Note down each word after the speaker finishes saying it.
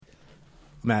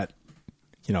I'm at,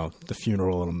 the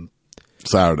funeral, and I'm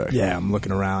Saturday. Yeah, I'm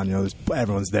looking around.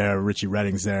 Everyone's there. Richie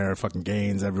Redding's there. Fucking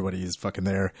Gaines. Everybody is fucking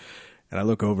there. And I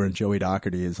look over, and Joey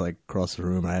Doherty is like across the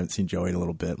room. I haven't seen Joey in a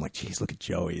little bit. I'm like, geez, look at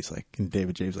Joey. He's like, and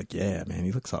David James like, yeah, man,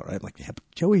 he looks all right. I'm like, yeah, but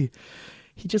Joey,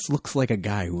 he just looks like a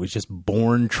guy who was just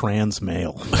born trans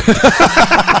male.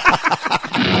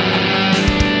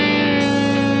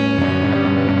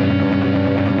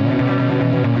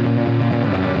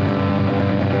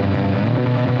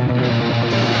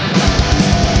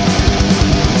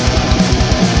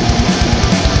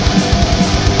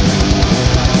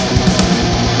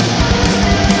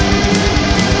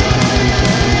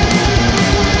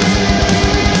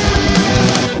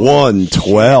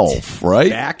 $112, right?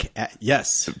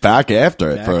 Back after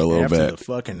it for a little bit. The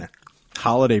fucking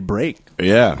holiday break.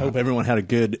 Yeah. I hope everyone had a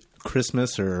good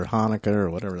Christmas or Hanukkah or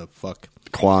whatever the fuck.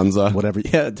 Kwanzaa. Whatever.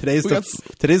 Yeah, today's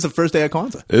the first day of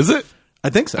Kwanzaa. Is it?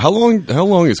 I think so. How long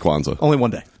is Kwanzaa? Only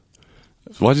one day.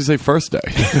 Why'd you say first day?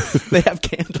 They have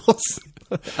candles.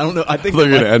 I don't know. I think they're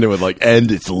going to end it with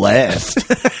and it's last.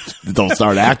 Don't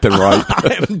start acting right.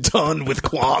 I'm done with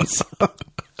Kwanzaa.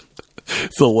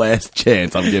 It's the last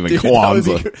chance I'm giving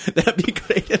Kwanzaa. That'd be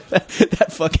great. If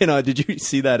that fucking. Did you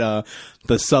see that?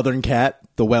 The Southern cat,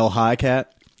 the Well High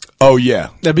cat. Oh yeah,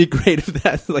 that'd be great if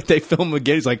that. Like they film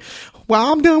again. He's like, "Well,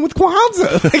 I'm done with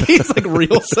Kwanzaa." Like, he's like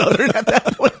real Southern at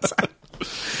that point.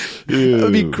 It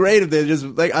would be great if they just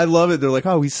like. I love it. They're like,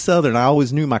 "Oh, he's Southern." I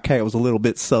always knew my cat was a little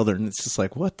bit Southern. It's just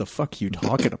like, what the fuck are you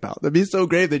talking about? That'd be so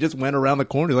great if they just went around the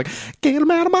corner like, "Get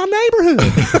him out of my neighborhood."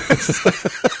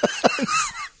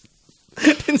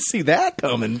 Didn't see that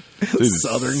coming. Dude,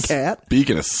 Southern cat.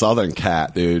 Speaking of Southern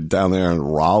cat, dude, down there in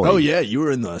Raleigh. Oh yeah, you were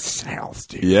in the South,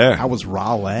 dude. Yeah, how was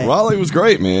Raleigh? Raleigh was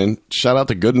great, man. Shout out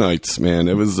to Good Nights, man.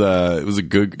 It's a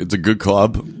good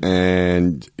club,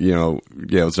 and I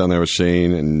was down there with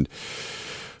Shane and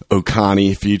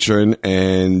Okani featuring,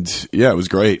 and yeah, it was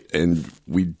great. And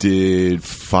we did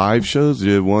 5 shows. We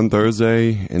did 1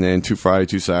 Thursday, and then 2 Friday,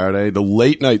 2 Saturday. The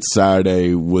late night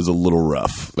Saturday was a little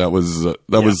rough. That was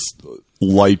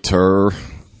lighter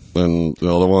than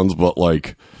the other ones, but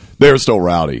like they were still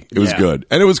rowdy. It was good,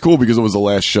 and it was cool because it was the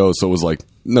last show, so it was like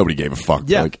nobody gave a fuck.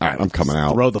 Yeah, like, all right, I'm coming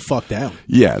out. Throw the fuck down.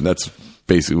 Yeah, that's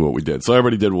basically what we did. So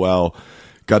everybody did well.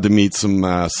 Got to meet some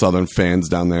Southern fans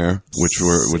down there,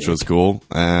 which was cool.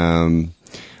 I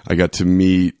got to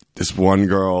meet this one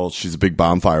girl. She's a big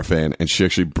Bonfire fan, and she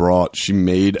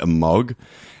made a mug,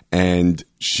 and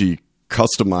she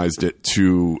customized it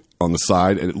on the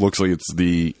side, and it looks like it's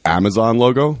the Amazon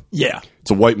logo. Yeah.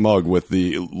 It's a white mug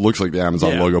it looks like the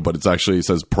Amazon logo, but it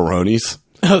says Peroni's.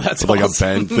 Oh, that's like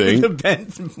awesome. A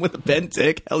bend thing. with a bend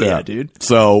tick. Hell yeah, dude.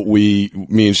 So me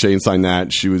and Shane signed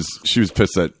that. She was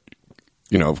pissed that,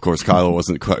 of course, Kyla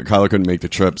couldn't make the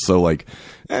trip. So like,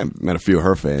 met a few of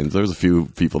her fans. There was a few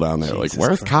people down there. Jesus like,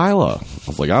 where's Christ. Kyla? I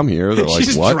was like, I'm here. They're like, she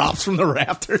just what? drops from the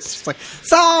rafters. She's like,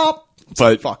 stop.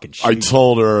 But fucking I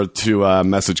told her to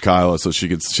message Kyla so she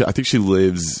could. I think she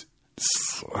lives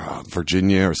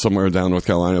Virginia or somewhere down North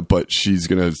Carolina, but she's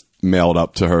gonna mail it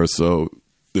up to her so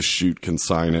the shoot can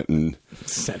sign it and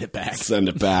send it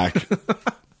back.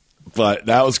 But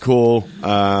that was cool.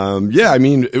 Yeah, I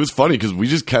mean, it was funny because we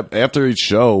just kept after each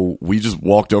show. We just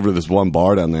walked over to this one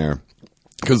bar down there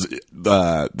because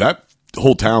that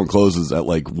whole town closes at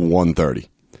like 1:30.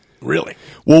 Really?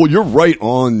 Well, you're right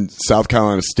on North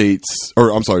Carolina State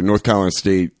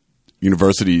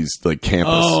University's like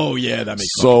campus. Oh yeah, that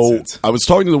makes sense. I was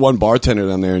talking to the one bartender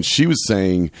down there, and she was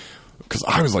saying, because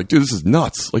I was like, dude, this is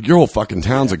nuts. Like, your whole fucking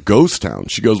town's a ghost town.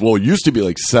 She goes, well, it used to be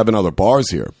like 7 other bars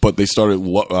here, but they started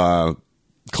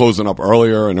closing up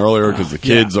earlier and earlier because the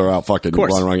kids are out fucking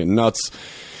running around getting nuts.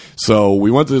 So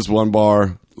we went to this one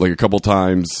bar like a couple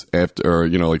times after,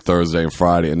 like Thursday and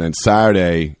Friday, and then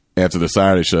Saturday. After the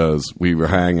Saturday shows, we were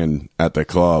hanging at the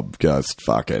club, just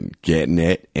fucking getting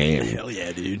it. And hell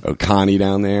yeah, dude. Okani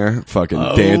down there, fucking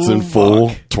dancing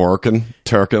full, twerking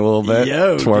a little bit.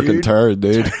 Yo, twerking dude. turd,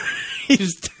 dude.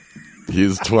 He's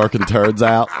twerking turds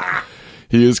out.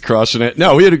 He is crushing it.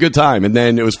 No, we had a good time. And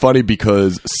then it was funny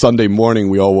because Sunday morning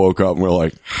we all woke up and we're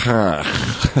like,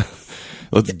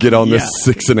 let's get on this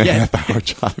 6.5 hour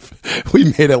drive. We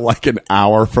made it like an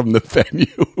hour from the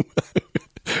venue.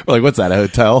 We're like, what's that, a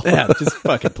hotel? Yeah, just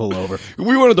fucking pull over.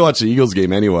 We wanted to watch the Eagles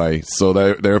game anyway, so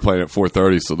they were playing at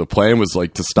 4:30. So the plan was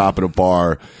like to stop at a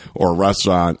bar or a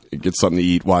restaurant, get something to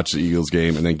eat, watch the Eagles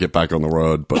game, and then get back on the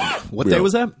road. But what day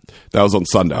was that? That was on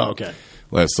Sunday. Oh, okay.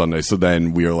 Last Sunday. So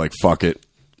then we were like, fuck it.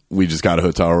 We just got a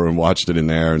hotel room, watched it in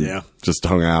there, and just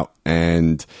hung out.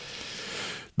 And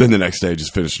then the next day,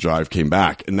 just finished the drive, came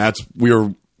back, and we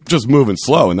were just moving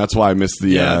slow, and that's why I missed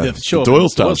the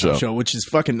Doylestown show, which is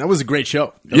fucking. That was a great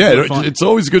show. It's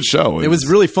always a good show. It was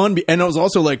really fun, and it was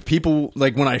also like people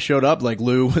like when I showed up, like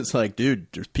Lou was like, "Dude,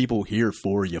 there's people here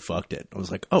for you fucked it." I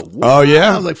was like, "Oh, wow. Oh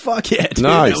yeah." I was like, "Fuck yeah, dude.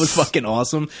 Nice. That was fucking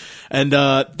awesome," and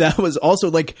that was also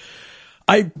like,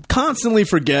 I constantly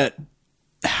forget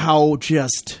how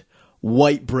just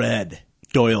white bread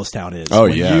Doylestown is. Oh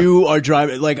when yeah, you are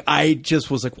driving. Like I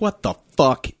just was like, "What the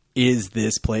fuck is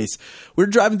this place?" We're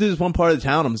driving through this one part of the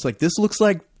town. I'm just like, this looks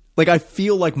like I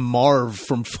feel like Marv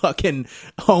from fucking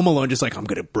Home Alone, just like, I'm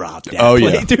gonna rob that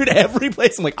place. Yeah, dude, every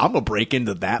place I'm like, I'm gonna break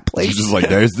into that place. It's just like,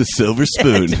 there's the silver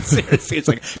spoon. Seriously, it's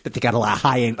like, but they got a lot of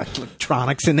high-end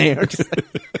electronics in there.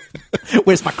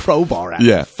 Where's my crowbar at?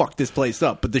 Yeah, fuck this place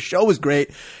up. But the show was great,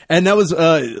 and that was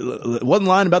wasn't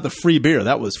lying about the free beer.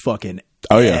 That was fucking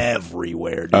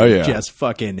everywhere, dude. Oh yeah, just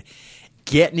fucking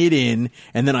getting it in,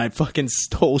 and then I fucking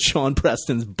stole Sean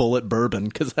Preston's Bullet Bourbon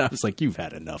because I was like, "You've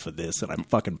had enough of this," and I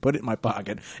fucking put it in my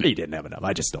pocket. He didn't have enough.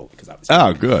 I just stole it because I was.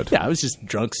 Oh, good. Yeah, I was just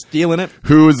drunk stealing it.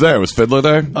 Who was there? Was Fiddler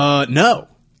there? No.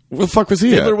 Where the fuck was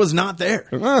he? Fiddler was not there.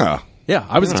 Ah. Yeah,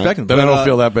 I was expecting. Then I don't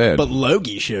feel that bad. But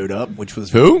Logie showed up, which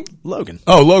was who? Logan.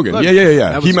 Oh, Logan.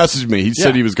 Yeah. Was, he messaged me. He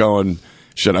said he was going.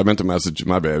 Shit, I meant to message.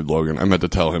 My bad, Logan. I meant to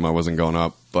tell him I wasn't going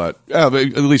up. But yeah, at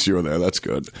least you were there. That's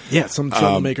good. Yeah, some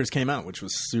troublemakers came out, which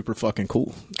was super fucking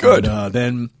cool. Good. And,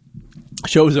 then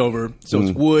show's over. So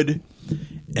it's Wood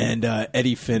and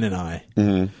Eddie, Finn, and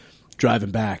I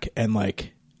driving back. And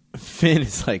like Finn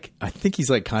is like, I think he's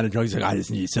like kind of drunk. He's like, I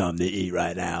just need something to eat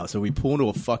right now. So we pull into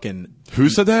a fucking. Who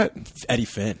said that? Eddie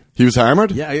Finn. He was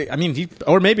hammered? Yeah, I mean,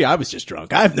 or maybe I was just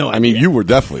drunk. I have no idea. I mean, you were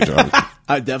definitely drunk.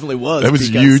 I definitely was. That was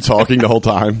you talking the whole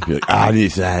time. You're like, I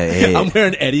need to I'm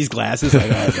wearing Eddie's glasses. Like,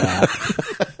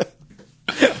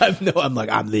 I'm like,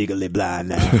 I'm legally blind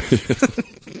now.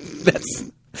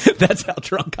 That's how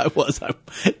drunk I was. I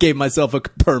gave myself a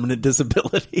permanent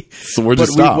disability. So where'd you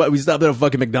stop? We stopped at a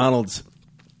fucking McDonald's,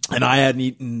 and I hadn't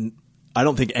eaten, I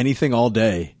don't think, anything all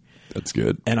day. That's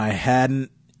good. And I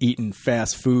hadn't eaten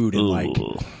fast food in like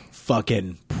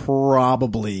fucking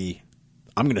probably,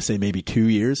 I'm going to say maybe 2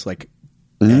 years. Like,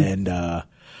 and I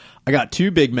got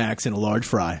 2 Big Macs and a large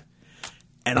fry,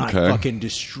 and I fucking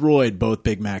destroyed both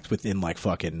Big Macs within like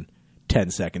fucking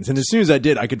 10 seconds. And as soon as I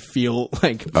did, I could feel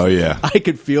like, I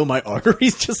could feel my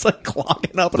arteries just like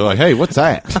clogging up. They're like, hey, what's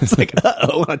that? I was like,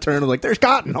 uh-oh. And I turned, I'm like, there's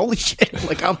Cotton. Holy shit.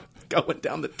 Like, I'm going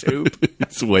down the tube.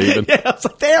 He's waving. Yeah, I was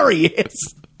like, there he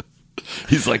is.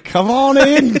 He's like, come on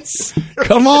in.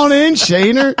 Come on in,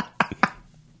 Shaner.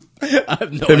 I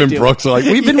have no Him idea. and Brooks are like,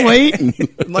 we've been waiting.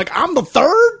 I'm like, I'm the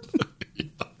third?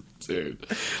 Dude.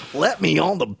 Let me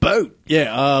on the boat.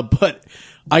 Yeah, but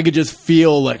I could just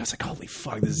feel like, I was like, holy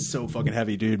fuck, this is so fucking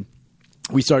heavy, dude.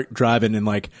 We start driving, and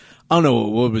like, I don't know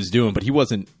what he was doing, but he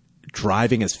wasn't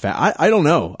driving as fast. I don't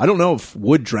know. I don't know if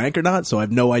Wood drank or not, so I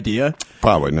have no idea.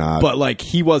 Probably not. But like,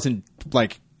 he wasn't,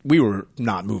 like, we were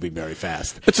not moving very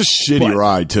fast. It's a shitty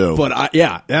ride, too. But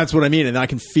yeah, that's what I mean. And I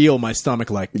can feel my stomach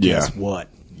like, guess what?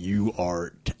 You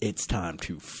are, it's time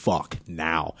to fuck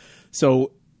now.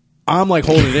 So I'm like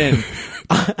holding it in.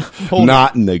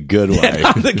 Not in the good way.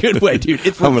 Not in the good way, dude.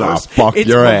 It's I'm reverse. gonna fuck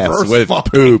your ass with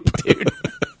poop. Dude.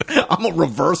 I'm gonna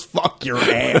reverse fuck your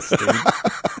ass, dude.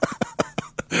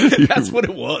 That's what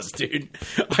it was, dude.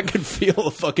 I could feel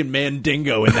a fucking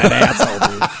mandingo in that asshole,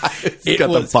 dude. It's got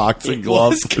the boxing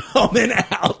gloves coming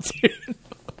out, dude.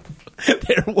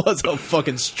 There was a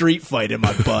fucking street fight in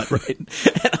my butt, right? And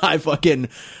I fucking,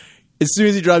 as soon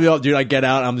as he drives me off, dude, I get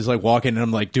out. I'm just like walking, and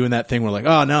I'm like doing that thing where like,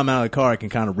 oh, now I'm out of the car. I can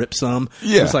kind of rip some.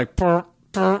 Yeah. It's like,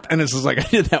 and it's just like, I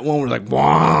did that one where like,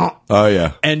 wah. Oh,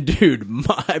 yeah. And dude,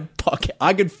 my bucket,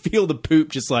 I could feel the poop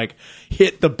just like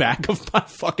hit the back of my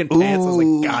fucking pants. I was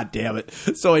like, God damn it.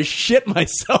 So I shit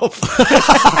myself.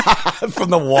 From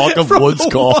the walk of Wood's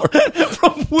car.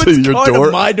 From Wood's car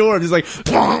to my door. I'm just like,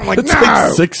 I'm like, it's no.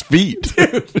 like 6 feet.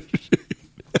 Dude.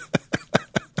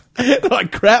 I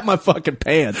crapped my fucking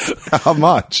pants. How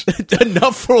much?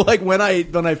 Enough for like when I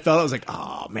felt it, I was like,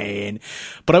 oh man.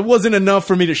 But it wasn't enough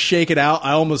for me to shake it out.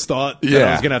 I almost thought that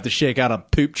I was gonna have to shake out a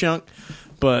poop chunk.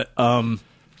 But a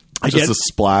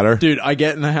splatter, dude. I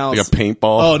get in the house like a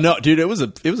paintball. Oh no, dude! It was a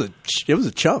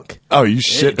chunk. Oh, you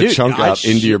shit a chunk out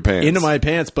into your pants, into my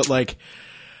pants. But like,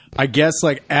 I guess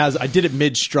like as I did it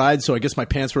mid stride, so I guess my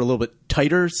pants were a little bit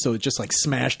tighter, so it just like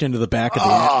smashed into the back of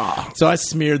the end. So I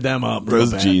smeared them up.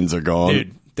 Those jeans are gone,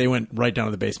 dude. They went right down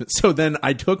to the basement. So then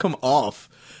I took them off,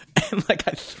 And like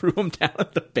I threw them down in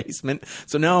the basement.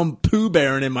 So now I'm Pooh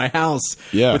Bearing in my house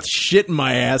with shit in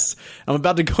my ass. I'm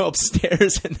about to go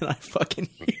upstairs and then I fucking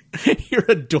hear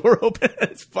a door open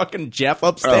and it's fucking Jeff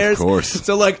upstairs. Of course.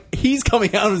 So like he's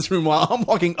coming out of his room while I'm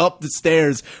walking up the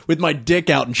stairs with my dick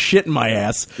out and shit in my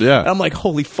ass. Yeah. And I'm like,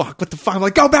 holy fuck, what the fuck? I'm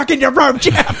like, go back in your room,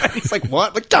 Jeff. And he's like,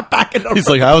 what? Like, get back in the room. He's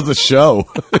like, how's the show?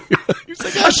 He's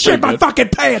like, I shit my fucking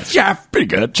pants, Jeff. Pretty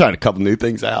good. Tried a couple new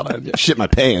things out. I shit my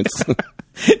pants.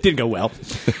 Didn't go well.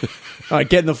 All right,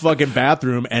 get in the fucking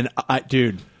bathroom, and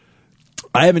dude,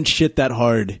 I haven't shit that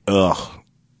hard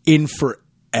in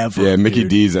forever. Yeah, Mickey dude.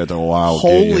 D's after a while.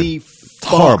 Holy fuck.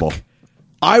 Horrible.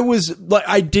 I was like,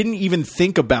 I didn't even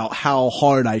think about how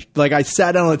hard I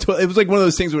sat down on the toilet. It was like one of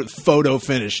those things where it's photo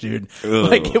finish, dude. Ugh.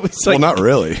 Like it was like, well, not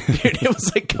really. Dude, it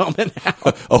was like coming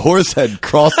out. A horse had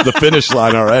crossed the finish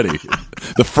line already.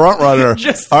 The front runner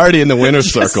already in the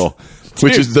winner's circle. Dude,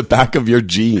 which is the back of your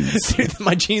jeans. Dude,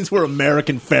 my jeans were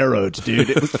American Pharaohs, dude.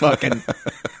 It was fucking...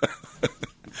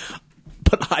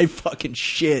 But I fucking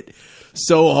shit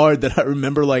so hard that I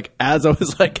remember, like, as I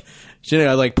was, like, shitting,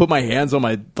 I, like, put my hands on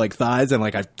my, like, thighs and,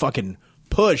 like, I fucking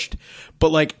pushed.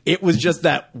 But, like, it was just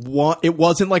that one... It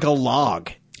wasn't, like, a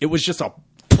log. It was just a...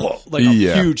 Like, a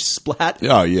huge splat.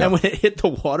 Oh, yeah. And when it hit the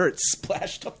water, it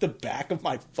splashed up the back of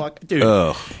my fuck... Dude.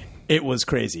 Ugh. It was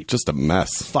crazy. Just a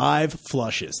mess. 5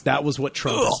 flushes. That was what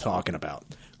Trump was talking about.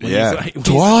 When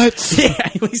What? Yeah,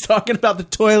 he's talking about the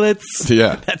toilets.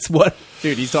 Yeah. That's what...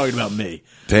 Dude, he's talking about me.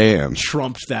 Damn.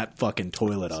 Trumped that fucking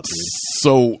toilet up, dude.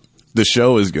 So, the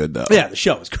show is good, though. Yeah, the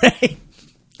show is great.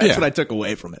 That's what I took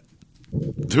away from it.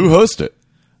 Who hosted?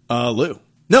 Lou.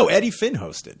 No, Eddie Finn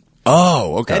hosted.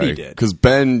 Oh, okay. Eddie did. Because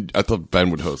Ben... I thought Ben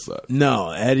would host that.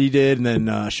 No, Eddie did, and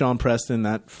then Sean Preston,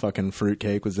 that fucking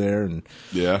fruitcake was there, and...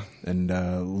 Yeah. And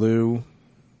Lou,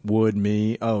 Wood,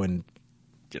 me. Oh, and,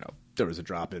 you know, there was a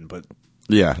drop-in, but...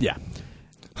 Yeah. Yeah.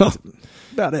 Huh. That's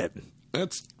about it.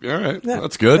 That's... All right. Yeah.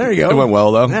 That's good. There you go. It went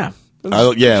well, though. Yeah.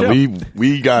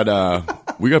 We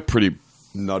got pretty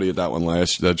nutty at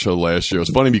that show last year. It was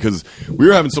funny because we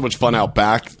were having so much fun out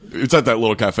back. It's at that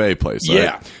little cafe place, right?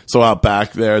 Yeah. So out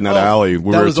back there in that alley,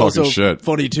 we were talking also shit.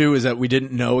 Funny too is that we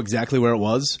didn't know exactly where it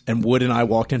was, and Wood and I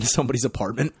walked into somebody's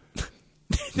apartment.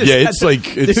 Yeah, it's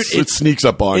like it sneaks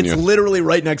up on you. It's literally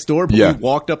right next door. But we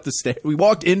walked up the stairs. We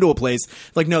walked into a place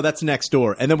like, no, that's next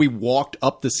door, and then we walked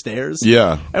up the stairs.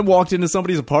 Yeah, and walked into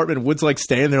somebody's apartment. And Wood's like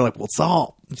staying there, like, what's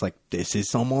up? It's like, this is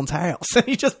someone's house, and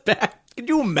he just back. Can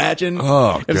you imagine?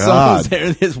 Oh, if God. someone was there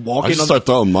and just walking? I just start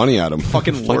throwing money at him.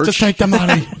 Fucking like, just take the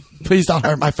money. Please don't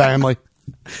hurt my family.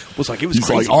 Was like, it was. He's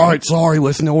crazy, like, all right, sorry.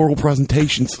 Listen to oral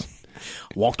presentations.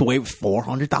 Walked away with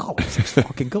 $400. It's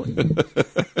fucking good.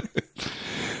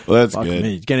 Well, that's Fuck good.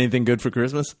 Me. Get anything good for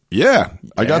Christmas? Yeah,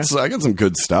 I got some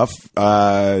good stuff. Shit,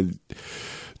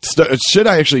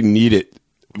 I actually need it,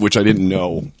 which I didn't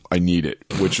know I need it,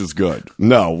 which is good.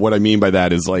 No, what I mean by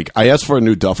that is like I asked for a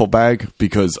new duffel bag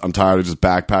because I'm tired of just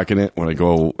backpacking it when I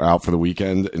go out for the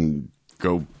weekend and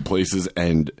go places.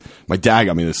 And my dad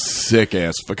got me this sick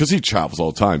ass because he travels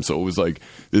all the time, so it was like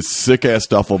this sick ass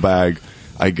duffel bag.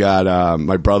 I got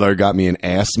my brother got me an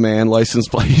Ass Man license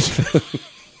plate.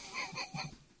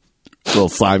 Little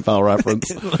Seinfeld reference.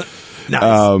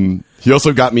 Nice. He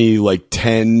also got me like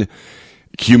 10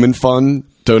 Human Fund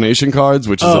donation cards,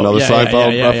 which is another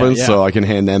Seinfeld reference, so I can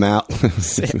hand them out.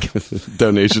 Sick.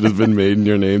 Donation has been made in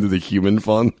your name to the Human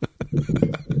Fund.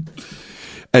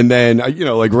 And then,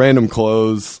 like random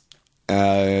clothes.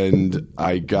 And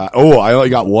I only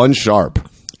got one Sharp.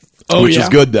 Which is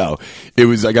good though.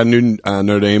 I got a new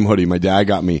Notre Dame hoodie my dad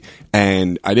got me,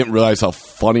 and I didn't realize how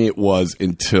funny it was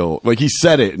until like he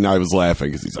said it, and I was laughing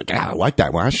because he's like, I like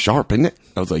that one. That's sharp, isn't it?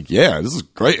 I was like, yeah, this is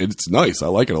great. It's nice. I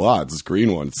like it a lot. It's this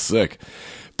green one. It's sick.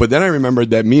 But then I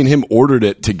remembered that me and him ordered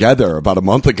it together about a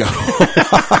month ago. You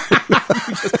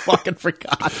just fucking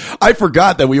forgot. I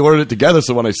forgot that we ordered it together,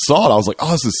 so when I saw it, I was like,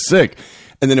 oh, this is sick.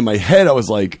 And then in my head, I was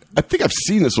like, I think I've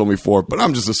seen this one before, but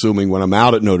I'm just assuming when I'm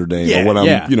out at Notre Dame or when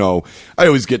I'm, I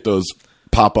always get those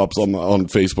pop-ups on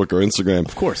Facebook or Instagram.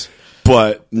 Of course.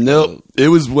 But no, it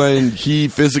was when he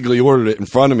physically ordered it in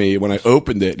front of me. When I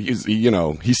opened it,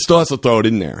 he still has to throw it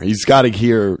in there. He's got to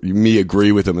hear me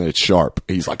agree with him that it's sharp.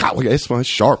 He's like, oh, this one's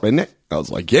sharp, isn't it? I was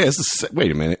like, yeah, this is,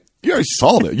 wait a minute. You already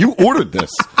saw it. You ordered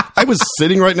this. I was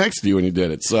sitting right next to you when you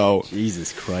did it. So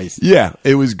Jesus Christ. Yeah,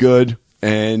 it was good.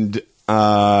 And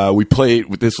we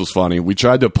played. This was funny. We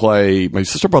tried to play. My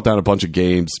sister brought down a bunch of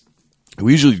games.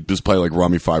 We usually just play like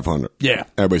Rummy 500. Yeah,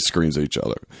 everybody screams at each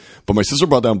other. But my sister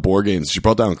brought down board games. She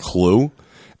brought down Clue.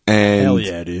 And hell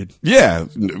yeah, dude. Yeah,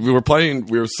 we were playing.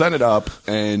 We were setting it up,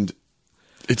 and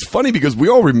it's funny because we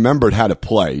all remembered how to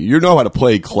play. You know how to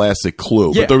play classic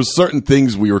Clue, Yeah. but there was certain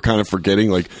things we were kind of forgetting.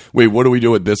 Like, wait, what do we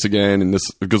do with this again? And this,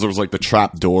 because there was like the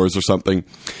trap doors or something.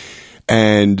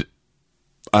 And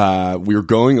we were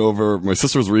going over. My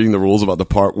sister was reading the rules about the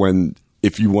part when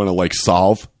if you want to like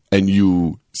solve and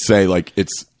you say like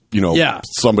it's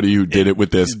somebody who did it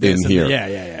with this in here.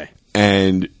 Yeah.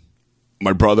 And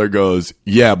my brother goes,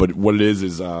 yeah, but what it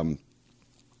is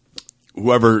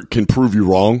whoever can prove you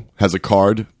wrong has a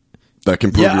card that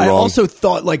can prove you wrong. I also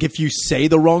thought like if you say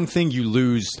the wrong thing, you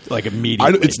lose like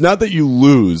immediately. It's not that you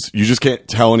lose; you just can't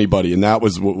tell anybody. And that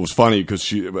was what was funny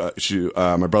because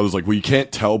my brother's like, well, you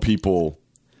can't tell people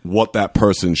what that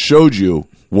person showed you,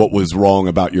 what was wrong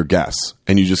about your guess,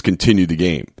 and you just continue the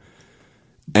game.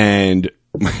 And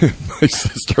my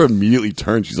sister immediately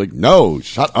turned. She's like, no,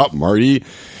 shut up, Marty.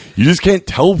 You just can't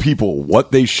tell people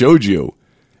what they showed you.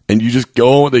 And you just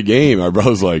go on with the game. My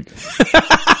brother's like,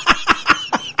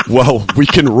 well, we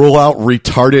can rule out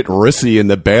retarded Rissy in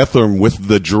the bathroom with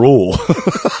the drool.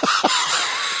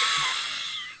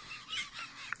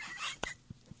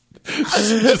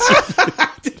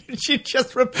 She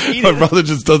just repeated. My brother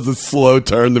just does the slow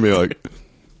turn to me like,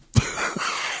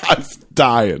 I was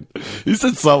dying. He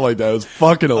said something like that. It was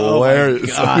fucking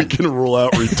hilarious. So we can rule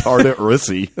out retarded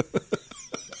Rissy.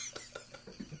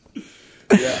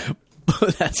 Yeah.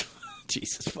 That's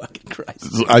Jesus fucking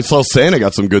Christ. I saw Santa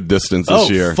got some good distance this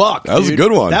year. Fuck, that was dude. a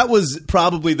good one. That was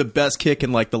probably the best kick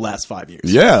in like the last 5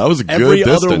 years. Yeah, that was a good Every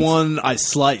distance. other one I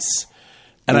slice,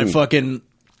 and I fucking.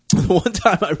 One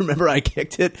time I remember I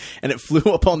kicked it and it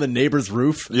flew up on the neighbor's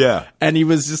roof. Yeah, and he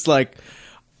was just like,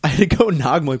 I had to go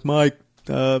knock him like, Mike,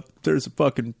 there's a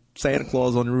fucking Santa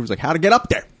Claus on the roof. He's like, how to get up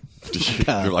there?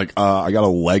 You're like, I got a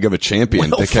leg of a champion,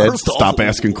 dickhead. Stop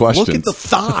asking questions. Look at the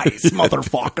thighs,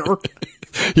 motherfucker.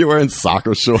 You're wearing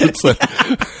soccer shorts, like a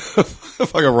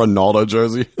Ronaldo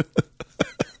jersey.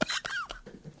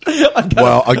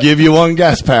 I'll give you one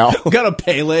guess, pal. Got a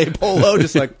Pele polo,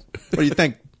 just like, what do you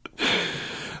think?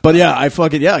 But yeah, I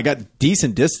got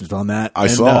decent distance on that. I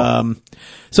saw.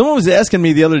 Someone was asking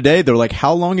me the other day, they're like,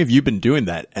 how long have you been doing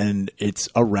that? And it's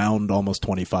around almost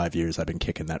 25 years I've been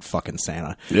kicking that fucking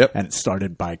Santa. Yep. And it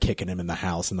started by kicking him in the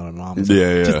house, and then my mom was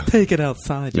like, just take it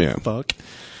outside, you fuck.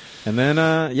 And then,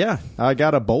 I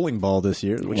got a bowling ball this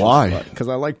year. Why? Because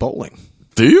I like bowling.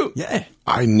 Do you? Yeah.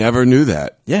 I never knew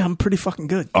that. Yeah, I'm pretty fucking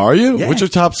good. Are you? Yeah. What's your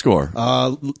top score?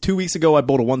 2 weeks ago, I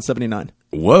bowled a 179.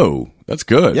 Whoa, that's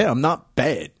good. Yeah, I'm not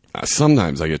bad.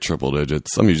 Sometimes I get triple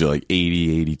digits. I'm usually like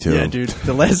 80, 82. Yeah, dude.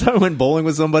 The last time I went bowling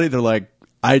with somebody, they're like,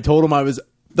 I told them I was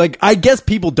like, I guess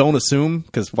people don't assume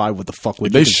because why would the fuck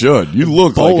would they should? You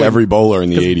look like every bowler in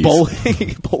the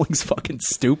 80s. Bowling's fucking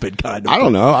stupid, kind of. I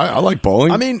don't know. I like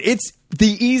bowling. I mean, it's the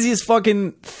easiest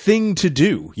fucking thing to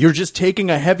do. You're just taking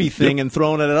a heavy thing and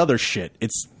throwing it at other shit.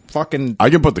 It's fucking. I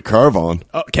can put the curve on.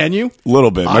 Can you? A little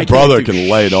bit. My brother can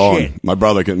lay it on. My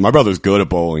brother's good at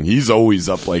bowling. He's always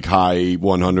up like high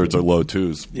 100s or low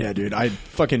 2s. Yeah, dude. I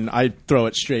throw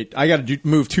it straight. I got to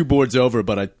move 2 boards over,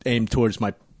 but I aim towards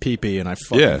my pee-pee, and I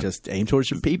fucking just aim towards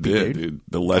your pee-pee, dude.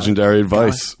 The legendary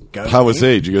advice. Go How was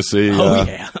he? Did you go see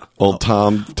old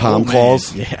Tom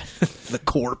Claus? Yeah. The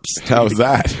corpse. How was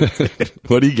that?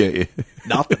 What'd he get you?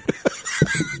 Nothing.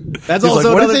 That's He's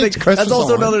also like, another thing. That's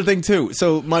also another thing too.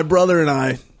 So my brother and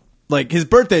I, like, his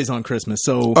birthday's on Christmas.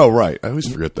 So right. I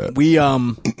always forget that. We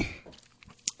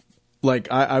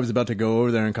like I was about to go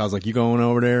over there, and Kyle's like, "You going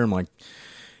over there?" I'm like,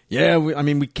 "Yeah."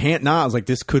 We can't not. I was like,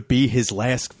 "This could be his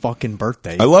last fucking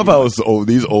birthday." I love how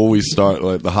these always start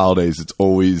like the holidays. It's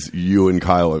always you and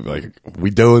Kyle are like,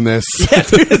 "We doing this?" Yeah,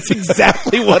 dude, that's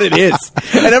exactly what it is.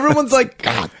 And everyone's like,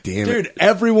 "God damn it, dude!"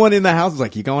 Everyone in the house is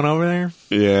like, "You going over there?"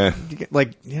 Yeah.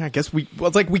 Like, yeah, I guess we. Well,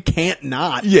 it's like we can't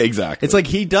not. Yeah, exactly. It's like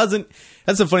he doesn't.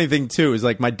 That's the funny thing too. Is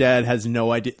like my dad has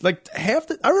no idea. Like I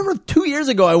remember 2 years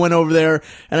ago I went over there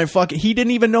and he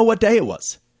didn't even know what day it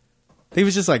was. He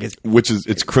was just like,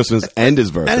 it's Christmas and his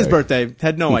birthday. And his birthday,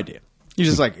 had no idea. He was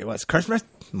just like, "What's Christmas?"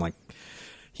 I'm like,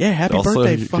 "Yeah, happy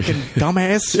birthday, fucking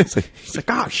dumbass." He's like,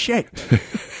 "Oh shit."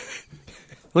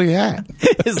 Look at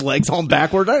that. His legs on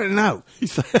backward. I didn't know.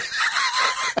 His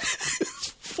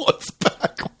foot's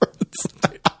backwards.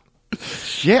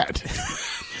 Shit.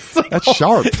 Like, that's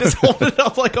sharp. Just holding it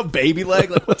up like a baby leg.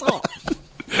 Like, what's up?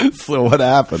 So what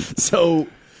happened? So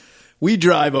we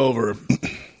drive over,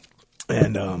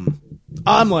 and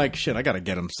I'm like, shit, I gotta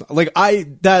get him.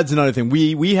 That's another thing.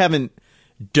 We haven't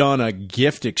done a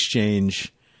gift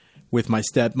exchange with my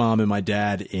stepmom and my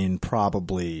dad in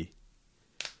probably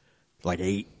like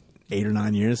 8 or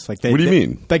 9 years. Like, what do you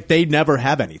mean? Like, they never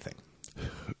have anything,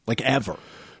 like, ever.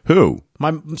 Who?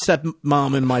 My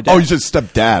stepmom and my dad. Oh, you said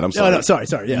stepdad. I'm sorry. No, sorry.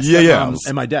 Yeah, Yeah. stepmom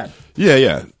and my dad.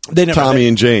 Yeah. They never Tommy have,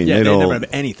 and Jane. Yeah, they don't, never have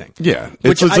anything. Yeah.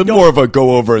 Which It's I more of a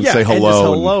go over and Yeah, say hello. and just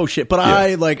hello shit. But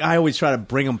Yeah. I always try to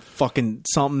bring them fucking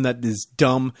something that is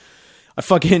dumb. I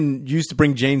fucking used to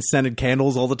bring Jane scented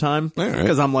candles all the time All right.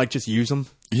 because I'm like, just use them.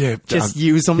 Yeah. Just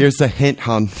use them. Here's the hint,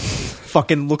 hon.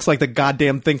 Fucking looks like the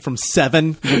goddamn thing from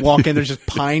Seven. You walk in, there's just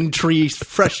pine tree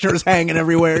fresheners hanging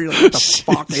everywhere. You're like, what the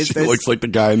fuck is She this? looks like the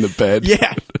guy in the bed.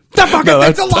 Yeah. The fucking No,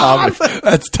 thing's that's Tommy. alive!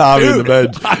 That's Tommy in the Dude,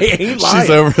 bed. I ain't lying. She's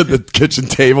over at the kitchen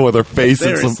table with her face in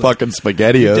some Seriously. fucking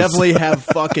SpaghettiOs. Definitely have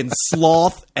fucking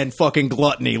sloth and fucking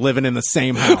gluttony living in the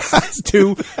same house. It's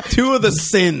two of the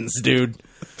sins, dude.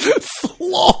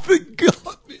 Sloth and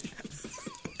gluttony.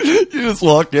 You just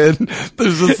walk in,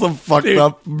 there's just some fucked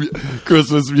up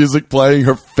Christmas music playing.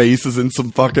 Her face is in some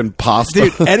fucking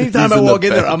pasta. Dude, anytime He's I walk in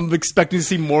bed. there, I'm expecting to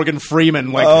see Morgan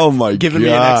Freeman, like, Oh my giving me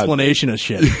an God. explanation of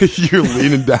shit. You're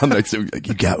leaning down next to him, like,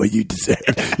 you got what you deserve.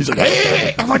 He's like,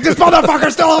 hey! I'm like, this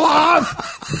motherfucker's still alive!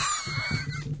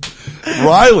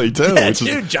 Riley, too. Yeah, which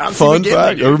dude, is John C. fun McGinley,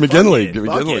 fact. dude. Or McGinley. Fuck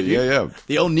McGinley. yeah, Yeah.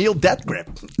 The O'Neill death grip.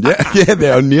 Yeah,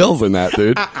 the O'Neill's in that,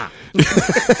 dude.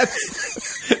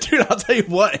 Dude, I'll tell you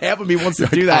what, half of me wants to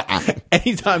do that.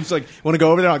 Anytime it's like, want to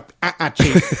go over there, I'm like,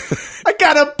 chief. I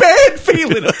got a bad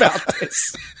feeling about this.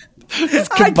 It's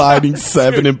combining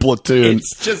seven in platoon.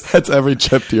 It's just- That's every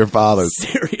chip to your father's.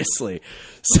 Seriously.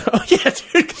 So, yeah,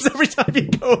 dude, because every time you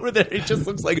go over there, it just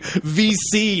looks like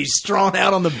VC strawn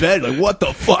out on the bed. Like, what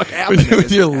the fuck happened? When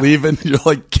you're leaving, you're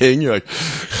like king. You're like,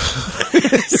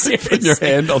 putting your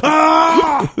hand on.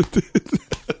 Ah!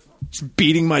 Just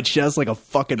beating my chest like a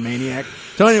fucking maniac.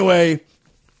 So anyway,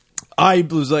 I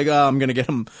was like, I'm going to get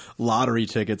him lottery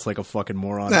tickets like a fucking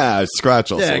moron. Nah,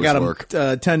 scratch also Yeah, I got him work.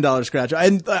 $10 scratch.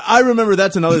 And I remember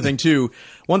that's another thing too.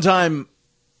 One time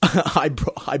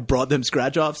I brought them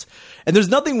scratch offs, and there's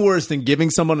nothing worse than giving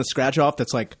someone a scratch off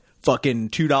that's like fucking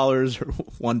 $2 or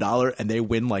 $1, and they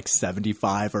win like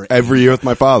 75 or 80. Every year with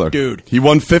my father, Dude. he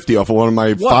won 50 off of one of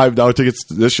my What? $5 tickets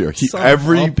this year. Son of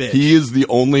a bitch. He is the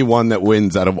only one that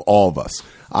wins out of all of us.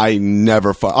 I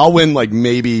never. I'll win like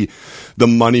maybe the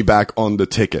money back on the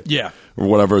ticket, Yeah. or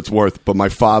whatever it's worth. But my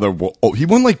father, he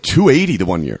won like $280 the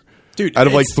one year, Dude, out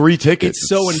of like it's- 3 tickets.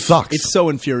 It sucks. It's so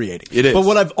infuriating. It is. But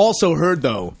what I've also heard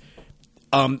though,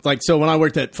 so when I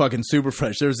worked at fucking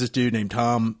Superfresh, there was this dude named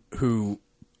Tom who,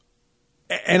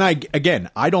 and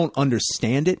I don't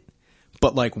understand it,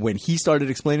 but like when he started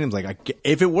explaining, it, I was like,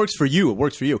 if it works for you, it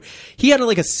works for you. He had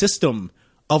like a system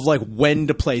of like when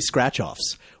to play scratch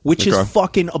offs, which Okay. is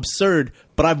fucking absurd.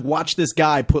 But I've watched this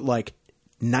guy put like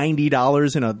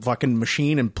 $90 in a fucking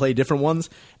machine and play different ones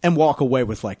and walk away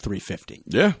with like $350.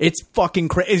 Yeah. It's fucking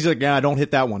crazy. He's like, yeah, don't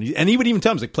hit that one. And he would even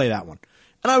tell me, he's like, play that one.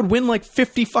 And I would win like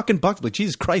 50 fucking bucks. Like,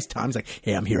 Jesus Christ, Tom. He's like,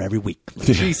 hey, I'm here every week. Like,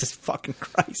 Jesus fucking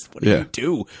Christ. What do Yeah. you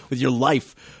do with your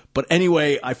life? But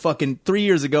anyway, I fucking 3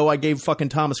 years ago, I gave fucking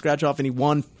Tom a scratch off and he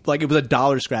won like it was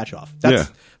 $1 scratch off. Yeah. I'm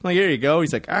like, here you go.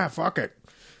 He's like, fuck it.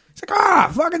 He's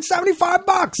like, fucking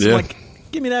 $75. Yeah. I'm like,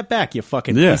 give me that back, you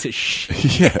fucking Yeah. piece of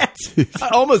shit. Yeah. I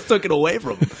almost took it away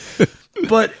from him.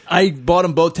 But I bought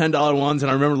them both $10 ones, and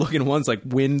I remember looking at ones like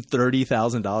win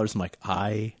 $30,000. I'm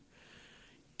like,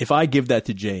 if I give that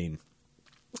to Jane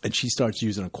and she starts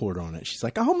using a quarter on it, she's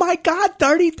like, oh my God,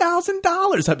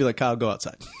 $30,000. I'd be like, Kyle, go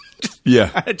outside. Yeah.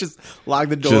 I just lock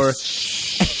the door.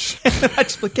 Just, I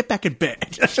just like, get back in bed.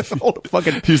 Just hold a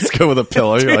fucking. you just go with a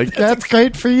pillow. You're like, Dude, that's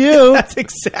great for you. That's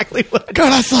exactly what I Go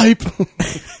to sleep.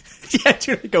 Yeah,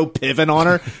 dude, I go pivot on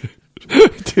her.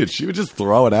 Dude, she would just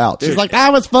throw it out. She's like,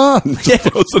 that was fun. Just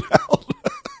throws it out.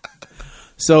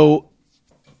 So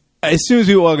as soon as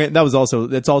we walk in, that's also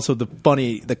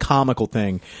the comical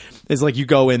thing is like you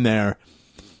go in there.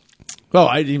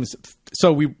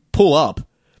 So we pull up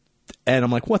and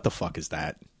I'm like, what the fuck is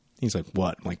that? He's like,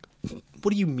 what? I'm like,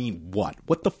 what do you mean what?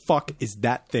 What the fuck is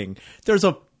that thing? There's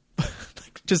a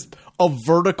just a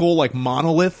vertical like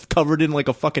monolith covered in like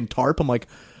a fucking tarp. I'm like,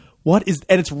 what is,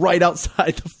 and it's right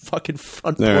outside the fucking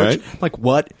front porch. right. I'm like,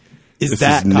 what is This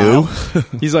that? is Kyle?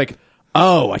 new? He's like,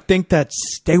 oh, I think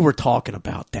they were talking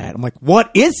about that. I'm like,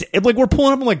 what is it? And like, we're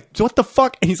pulling up. I'm like, what the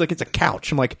fuck? And he's like, it's a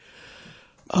couch. I'm like,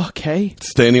 okay.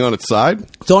 Standing on its side?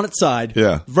 It's on its side.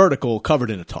 Yeah. Vertical, covered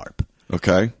in a tarp.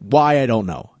 Okay. Why? I don't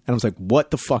know. And I was like,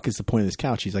 what the fuck is the point of this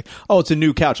couch? He's like, oh, it's a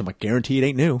new couch. I'm like, guarantee it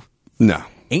ain't new. No.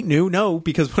 Ain't new? No,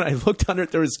 because when I looked under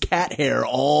it, there was cat hair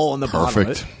all on the bottom of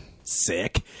Perfect. it.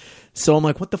 Sick. So I'm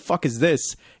like, what the fuck is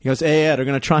this? He goes, hey, yeah, they're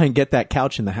going to try and get that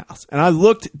couch in the house. And I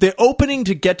looked, the opening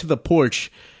to get to the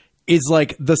porch is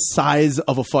like the size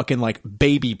of a fucking like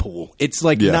baby pool. It's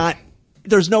like Yeah. not,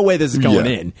 there's no way this is going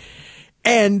Yeah. in.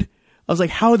 And I was like,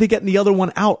 how are they getting the other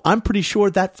one out? I'm pretty sure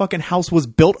that fucking house was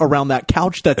built around that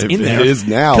couch that's in there. It is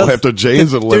now after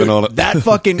Jane's been living on it. That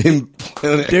fucking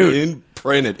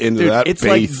imprinted into that it's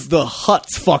base. like the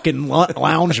Hut's fucking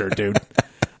lounger, dude.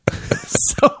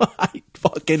 So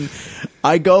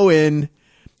I go in.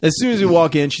 As soon as we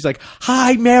walk in, she's like,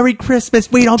 "Hi, Merry Christmas.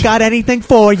 We don't got anything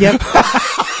for you."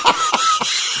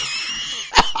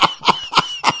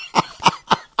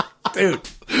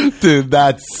 Dude,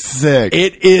 that's sick.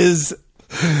 It is.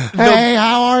 Hey,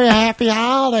 how are you? Happy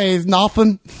holidays.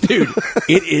 Nothing. Dude,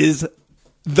 it is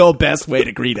the best way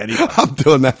to greet anybody. I'm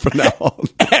doing that from now on.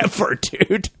 Ever,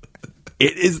 dude.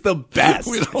 It is the best.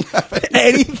 We don't have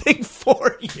anything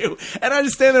for you. And I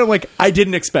just stand there, I'm like, I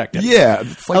didn't expect it. Yeah.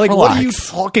 It's like what are you relax.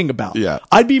 talking about? Yeah.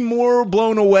 I'd be more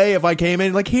blown away if I came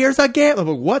in like, here's a gift. I'm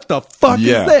like, what the fuck is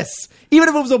this? Even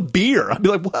if it was a beer, I'd be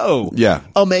like, whoa. Yeah.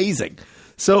 Amazing.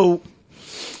 So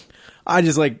I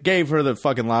just like gave her the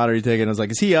fucking lottery ticket. And I was like,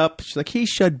 is he up? She's like, he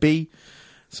should be.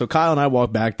 So Kyle and I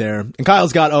walk back there. And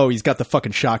Kyle's got, he's got the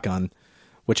fucking shotgun,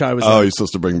 which I was like, he's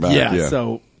supposed to bring back. Yeah.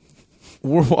 So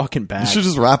we're walking back. You should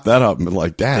just wrap that up and be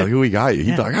like, Dad, who we got you?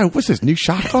 He'd be like, oh, what's this, new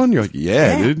shotgun? You're like,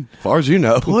 yeah, dude. As far as you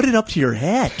know. Put it up to your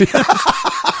head.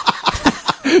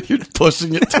 You're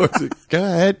pushing it towards it. Go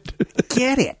ahead.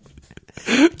 Get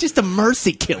it. Just a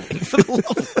mercy killing, for the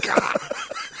love of God.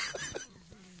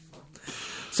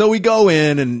 So we go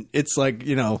in, and it's like,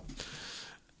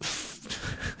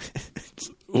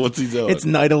 What's he doing? it's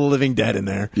Night of the Living Dead in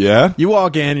there. Yeah? You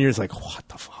walk in, and you're just like, what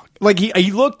the fuck? Like,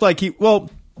 he looked like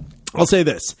I'll say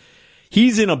this.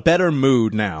 He's in a better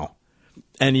mood now,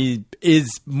 and he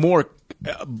is more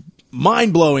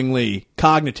mind-blowingly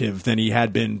cognitive than he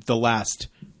had been the last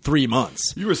 3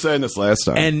 months. You were saying this last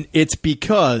time. And it's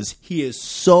because he is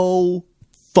so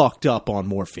fucked up on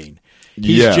morphine.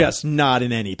 He's just not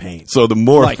in any pain. So the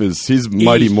morph he's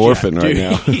Mighty Morphin right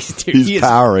now. He's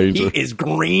Power Ranger. He is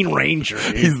Green Ranger.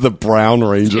 Dude. He's the Brown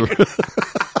Ranger.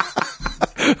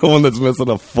 The one that's missing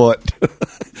a foot.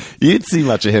 You didn't see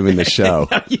much of him in the show.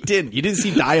 No, you didn't. You didn't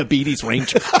see Diabetes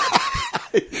Ranger.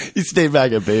 He stayed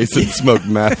back at base and smoked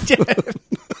meth.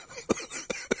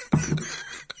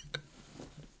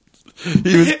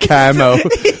 He was camo.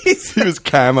 He was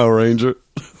Camo Ranger.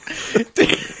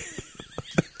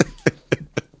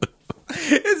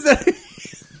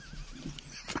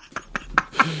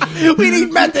 We need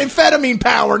methamphetamine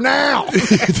power now.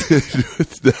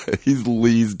 He's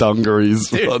Lee's dungarees.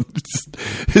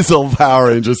 His whole Power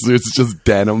Ranger suit's just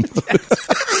denim.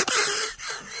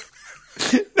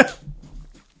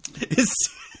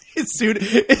 His suit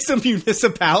is a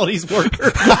municipality's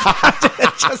worker.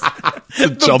 It's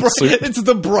a jumpsuit. It's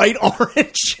the bright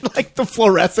orange, like the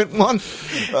fluorescent one.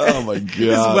 Oh my god!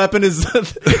 His weapon is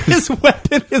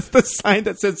the sign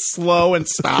that says "slow" and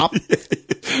 "stop."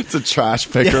 It's a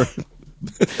trash picker. Yeah.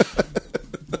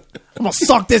 I'm gonna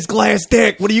suck this glass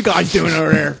dick. What are you guys doing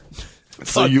over there?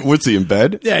 So what's he in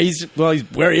bed? Yeah, he's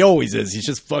where he always is. He's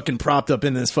just fucking propped up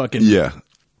in this fucking. Yeah.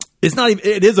 It's not even.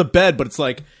 It is a bed, but it's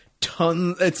like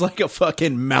it's like a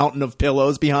fucking mountain of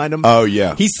pillows behind him. Oh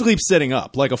yeah. He sleeps sitting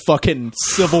up like a fucking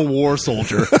Civil War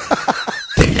soldier.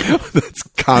 That's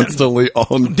constantly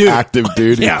on active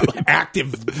duty. Yeah,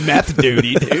 active meth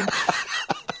duty, dude.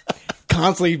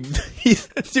 Constantly,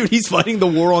 he's fighting the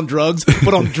war on drugs,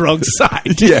 but on drugs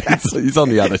side. Yeah, he's on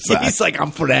the other side. He's like, I'm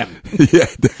for them. Yeah,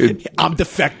 dude. I'm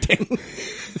defecting.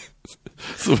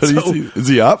 So is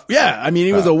he up? Yeah, I mean,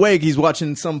 he was awake. He's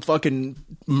watching some fucking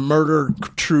murder,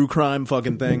 true crime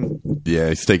fucking thing. Yeah,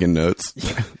 he's taking notes.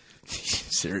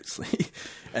 Seriously.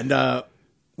 And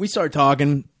we start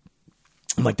talking.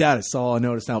 I'm like, Dad, I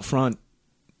noticed out front.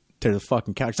 There's a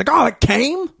fucking couch. He's like, oh, it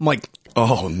came? I'm like,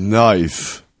 oh,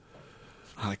 nice.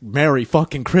 Like, Merry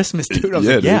fucking Christmas, dude. I was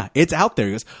like, yeah, it's out there.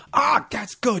 He goes,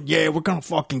 that's good. Yeah, we're going to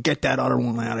fucking get that other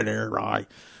one out of there, right?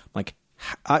 I'm like,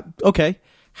 okay,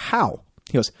 how?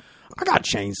 He goes, I got a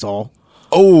chainsaw.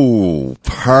 Oh,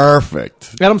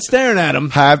 perfect. And I'm staring at him.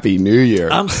 Happy New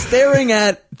Year. I'm staring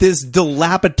at this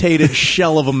dilapidated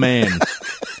shell of a man.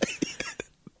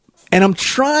 And I'm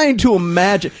trying to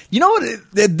imagine. You know what?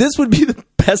 This would be the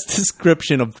best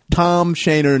description of Tom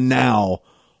Shaner now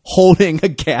holding a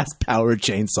gas-powered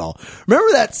chainsaw.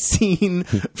 Remember that scene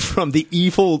from the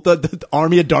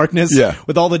Army of Darkness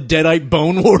with all the Deadite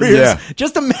bone warriors? Yeah.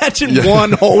 Just imagine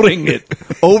one holding it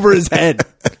over his head.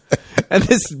 And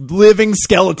this living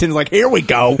skeleton is like, here we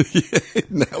go.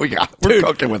 Now we're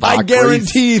cooking with hot I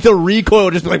guarantee the recoil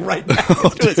will just be like right back.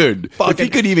 Dude, if he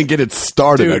could even get it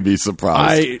started, I'd be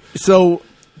surprised. So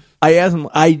I asked him,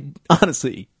 I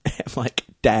honestly am like,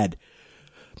 Dad,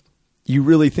 you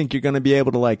really think you're going to be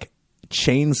able to like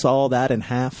chainsaw that in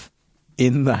half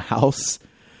in the house?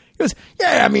 He goes,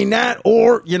 yeah, I mean that,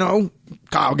 or, you know,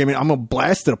 Kyle, I'm going to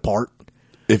blast it apart.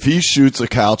 If he shoots a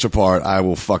couch apart, I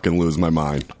will fucking lose my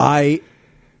mind.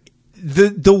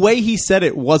 The way he said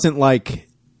it wasn't like,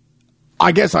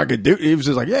 I guess I could do it. It was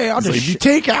just like, yeah, I'll just If you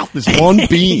take out this one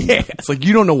beam, Yeah. it's like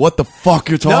you don't know what the fuck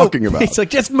you're talking about. It's like,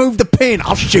 just move the pin.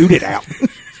 I'll shoot it out.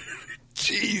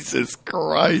 Jesus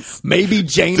Christ. Maybe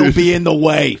Jane will be in the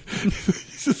way.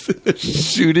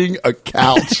 Shooting a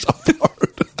couch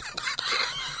apart.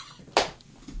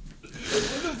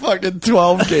 With a fucking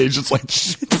 12 gauge. It's like,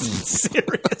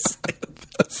 Seriously.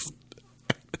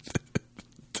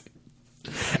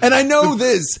 And I know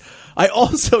this. I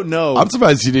also know. I'm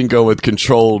surprised he didn't go with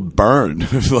controlled burn.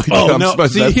 Like, Oh, I'm no.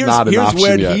 surprised See, that's here's- not an here's option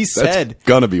when yet. he That's said-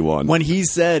 gonna be one. when he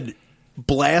said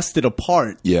blast it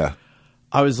apart, Yeah.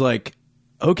 I was like,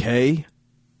 okay.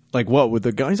 Like, what with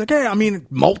the gun? He's like, hey, I mean,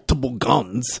 multiple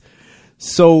guns.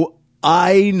 So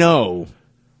I know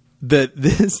that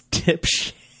this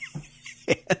dipshit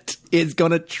is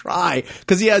going to try,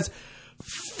 because he has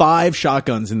 5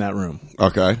 shotguns in that room.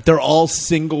 Okay. They're all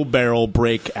single barrel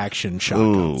break action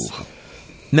shotguns. Ooh.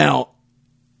 Now,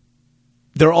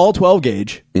 they're all 12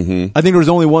 gauge. Mm-hmm. I think there was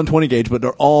only one 20 gauge, but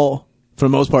they're all, for the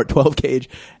most part, 12 gauge.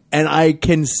 And I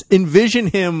can envision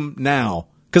him now,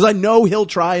 because I know he'll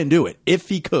try and do it, if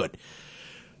he could,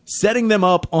 setting them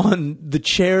up on the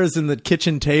chairs in the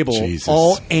kitchen table, Jesus.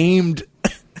 all aimed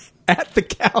at the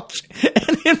couch,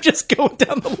 and him just going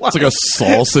down the line. It's like a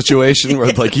Saul situation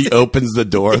where like he opens the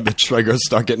door, the triggers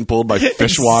start getting pulled by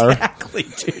fish wire. Exactly,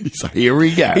 dude. He's like, here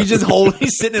we go.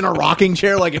 He's sitting in a rocking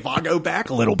chair like, if I go back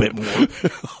a little bit more.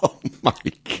 Oh my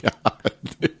God,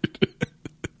 dude.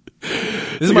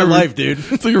 This is my life, dude.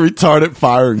 It's like a retarded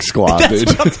firing squad, That's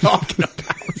dude. what I'm talking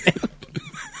about,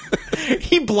 man.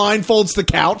 He blindfolds the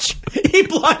couch. He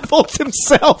blindfolds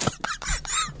himself.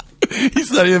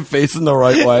 He's not even facing the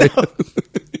right way.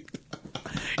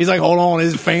 He's like, hold on,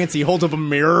 this is fancy. He holds up a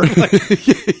mirror. Like,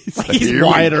 he's "Here we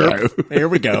Wyatt go." Earp. Here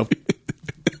we go.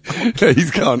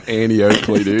 He's gone Annie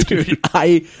Oakley, dude. Dude,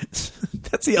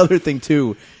 that's the other thing,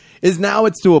 too, is now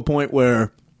it's to a point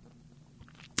where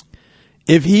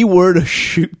if he were to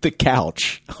shoot the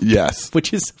couch, Yes.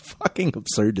 which is fucking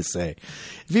absurd to say,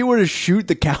 if he were to shoot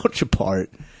the couch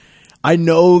apart, I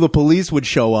know the police would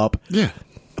show up. Yeah.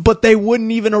 But they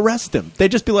wouldn't even arrest him.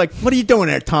 They'd just be like, what are you doing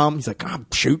there, Tom? He's like, I'm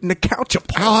shooting the couch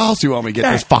apart. How else do you want me to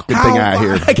get this fucking thing out of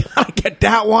here? I gotta get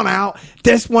that one out.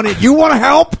 This one, you want to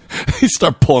help? He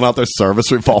start pulling out their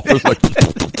service revolvers like,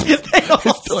 They all,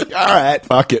 like, all right,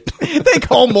 fuck it. they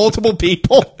call multiple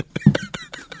people.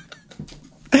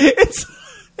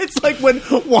 It's like when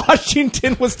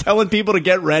Washington was telling people to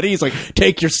get ready. He's like,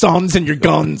 take your sons and your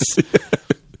guns.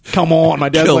 Come on. My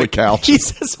dad's Kill the like, couch.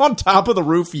 he's just on top of the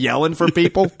roof yelling for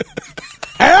people.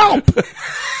 Help!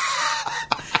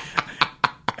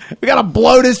 We gotta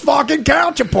blow this fucking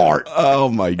couch apart. Oh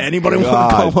my Anybody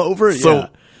God. want to come over? So Yeah.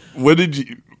 what did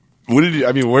you,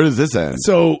 I mean, where does this end?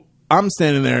 So I'm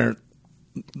standing there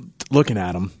looking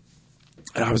at him.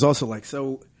 And I was also like,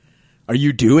 so are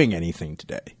you doing anything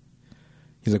today?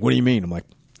 He's like, what do you mean? I'm like,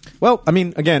 well, I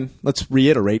mean, again, let's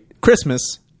reiterate.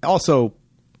 Christmas, also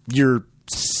your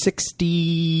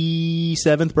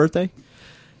 67th birthday.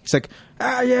 He's like,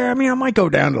 yeah, I mean, I might go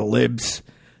down to the Libs.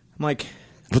 I'm like,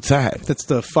 What's that? that's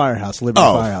the firehouse, Liberty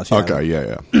Oh, Firehouse. Yeah. okay,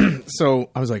 yeah. So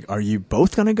I was like, are you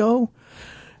both going to go?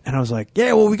 And I was like,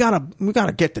 yeah, well, we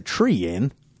gotta get the tree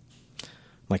in. I'm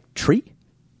like, tree?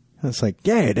 And it's like,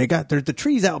 yeah, there's the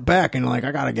trees out back, and like,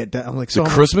 I gotta get that. I'm like, so The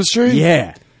Christmas tree?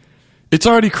 Yeah. It's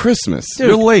already Christmas. Dude.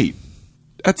 You're late.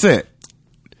 That's it.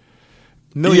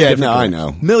 Million Yeah, different no, I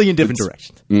directions. know. Million different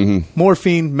directions. Mm-hmm.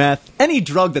 Morphine, meth, any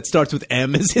drug that starts with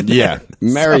M is in Yeah.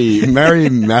 there. Marry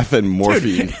meth and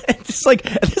morphine. Dude, it's like,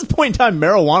 at this point in time,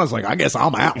 marijuana's like, I guess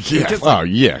I'm out. Yeah. Just Oh, like,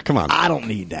 yeah. Come on. I don't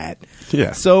need that.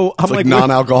 Yeah. So I'm It's like like,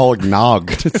 non-alcoholic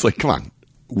nog. It's like, come on.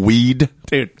 Weed.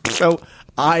 dude. So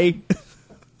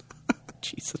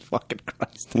Jesus fucking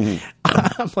Christ.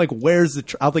 I'm like, where's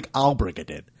the? I'm like, I'll bring it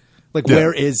in. Like, Yeah.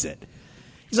 where is it?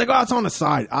 He's like, oh, it's on the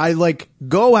side. I like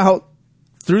go out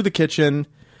through the kitchen,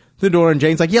 the door, and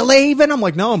Jane's like, you leaving? I'm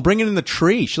like, no, I'm bringing in the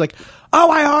tree. She's like, oh,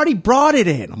 I already brought it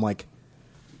in. I'm like,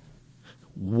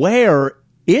 where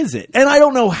is it? And I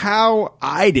don't know how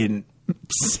I didn't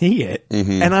see it.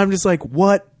 And I'm just like,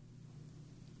 what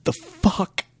the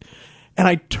fuck? And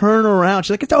I turn around.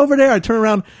 She's like, it's over there. I turn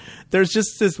around. There's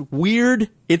just this weird,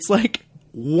 it's like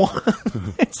one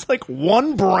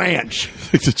branch.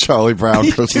 It's a Charlie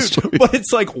Brown Christmas Dude, tree. but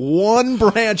it's like one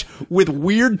branch with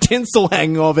weird tinsel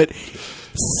hanging off it,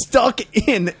 stuck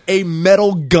in a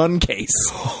metal gun case.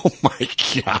 Oh my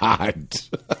God.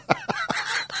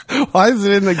 Why is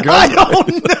it in the gun? I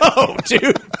don't know,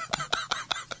 dude.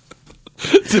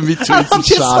 It's in between some I'm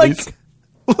just shotties.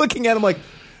 like looking at him like,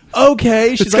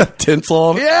 okay. She's It's like, got tinsel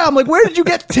on it. yeah. I'm like, where did you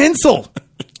get tinsel?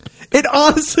 It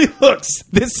honestly looks,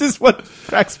 this is what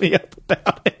cracks me up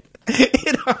about it.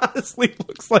 It honestly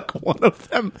looks like one of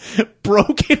them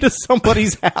broke into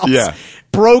somebody's house. Yeah.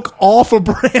 Broke off a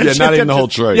branch. Yeah, not even the whole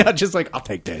just- tray. Yeah, just like, I'll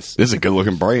take this. This is a good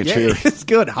looking branch Yeah, here. it's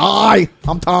good. Hi,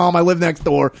 I'm Tom. I live next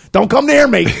door. Don't come near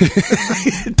me.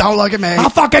 Don't look at me. I'll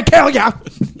fucking kill you.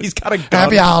 He's got a gun.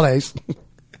 Happy holidays.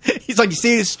 He's like, you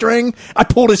see his string? I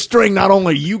pulled his string. Not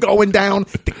only are you going down,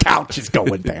 the couch is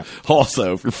going down.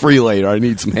 Also, if you're free later, I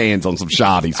need some hands on some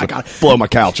shotties. I got- blow my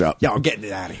couch up. Yeah, I'm getting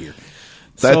it out of here.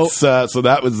 That's so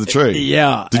that was the tree.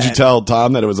 Yeah. Did you And- tell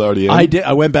Tom that it was already in? I did.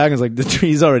 I went back and was like, the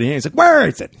tree's already in. He's like, where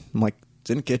is it? I'm like, it's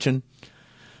in the kitchen.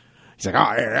 He's like,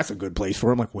 oh, yeah, that's a good place for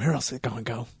it. I'm like, where else is it going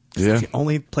to go? Yeah. It's the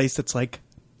only place that's like,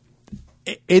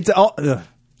 it's all,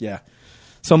 yeah.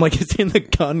 So I'm like, it's in the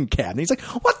gun cabinet. He's like,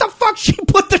 what the fuck? She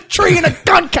put the tree in a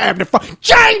gun cabinet.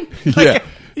 Jane! Like,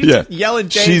 he's Yeah. just yelling,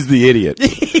 Jane. She's the idiot.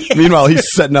 Meanwhile, he's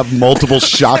setting up multiple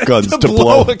shotguns To to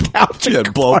blow blow a couch Yeah,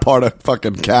 apart. blow apart a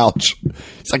fucking couch.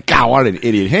 He's like, God, what an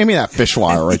idiot. Hand me that fish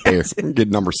wire right there. Get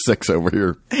number 6 over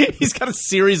here. He's got a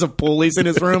series of pulleys in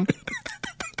his room.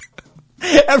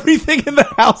 Everything in the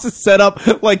house is set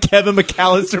up like Kevin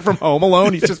McAllister from Home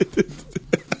Alone.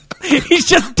 He's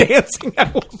just dancing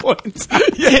at one point in time.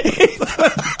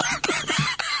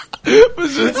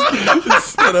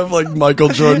 Instead of like Michael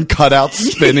Jordan cutout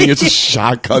spinning, it's just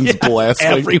shotguns Yeah, blasting.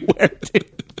 everywhere, dude.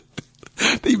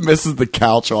 He misses the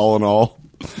couch all in all.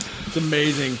 It's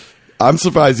amazing. I'm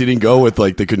surprised he didn't go with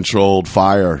like the controlled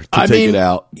fire to I take mean, it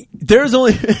out. There's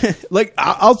only like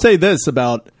I'll say this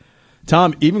about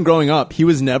Tom. Even growing up, he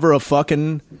was never a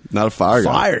fucking Not a fire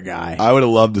guy. fire guy. I would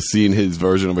have loved to seen his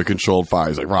version of a controlled fire.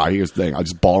 He's like, right, here's the thing. I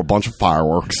just bought a bunch of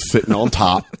fireworks sitting on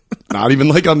top. Not even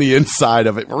like on the inside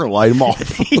of it. We're going to light them off.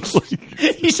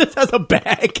 He just has a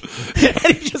bag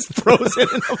and he just throws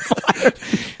it in the fire.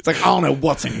 It's like, I don't know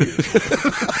what's in here.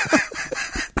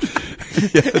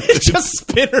 It's just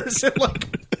spinners and like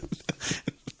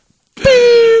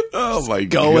Oh my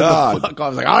going God. the fuck off. I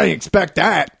was like, I didn't expect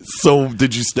that. So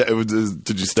did you stay?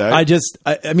 Did you stay?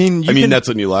 I mean, I mean, that's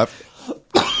when you left.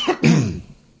 I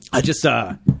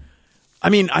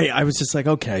was just like,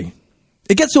 okay.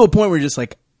 It gets to a point where you're just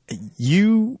like,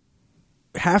 you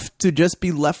have to just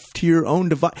be left to your own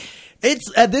device. It's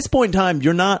at this point in time,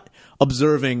 you're not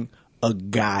observing a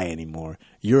guy anymore.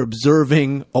 You're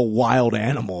observing a wild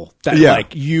animal that Yeah.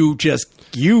 like you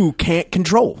can't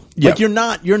control. Yeah. Like you're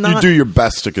not. You do your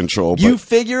best to control. But You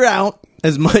figure out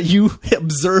as much. You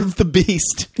observe the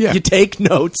beast. Yeah. You take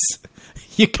notes.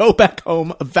 You go back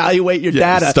home, evaluate your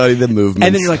Yeah, data, study the movements.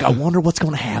 and then you're like, I wonder what's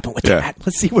going to happen with Yeah. that.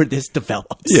 Let's see where this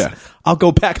develops. Yeah. I'll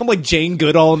go back. I'm like Jane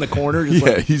Goodall in the corner, just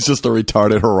yeah, he's just a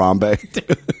retarded Harambe.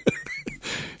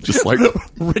 Just like like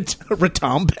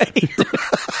Ratambe.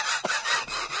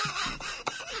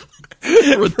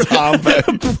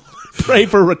 Harambe. Pray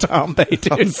for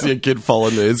Ratambe, I dude. see a kid fall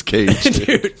into his cage.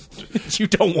 Dude, you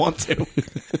don't want to.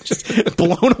 Just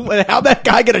blown away. How'd that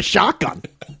guy get a shotgun?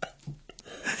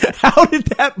 How did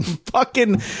that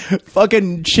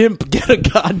fucking chimp get a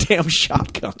goddamn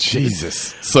shotgun?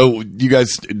 Jesus. So you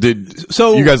guys did?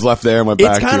 So you guys left there and went It's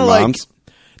back to kind your of like mom's?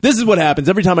 this is what happens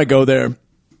every time I go there.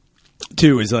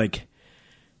 Too is like,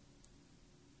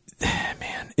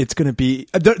 man, it's gonna be.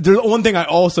 There's one thing I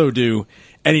also do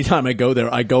anytime I go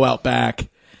there. I go out back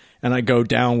and I go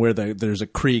down where there's a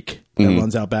creek that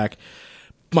runs out back.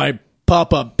 My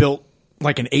papa built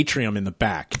like an atrium in the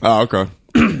back, Oh, okay.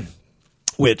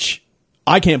 which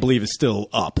I can't believe is still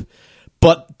up.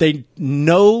 But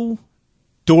no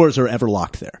doors are ever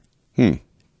locked there.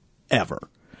 Ever.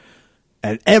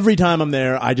 And every time I'm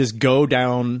there, I just go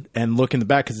down and look in the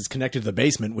back because it's connected to the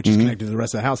basement, which is connected to the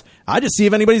rest of the house. I just see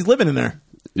if anybody's living in there.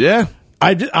 Yeah.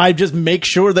 I just make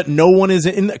sure that no one is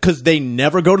in there because they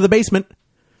never go to the basement.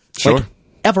 Sure. Like,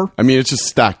 ever. I mean, it's just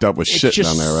stacked up with It's shit just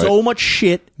down there, right? so much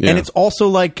shit. Yeah. And it's also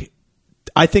like,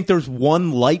 I think there's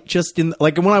one light just in,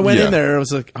 like when I went Yeah. in there, I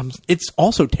was like, it's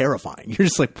also terrifying. You're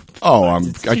just like, Oh, I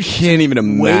you're can't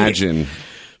even waiting. imagine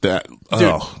that.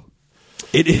 Oh,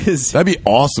 It is. that'd be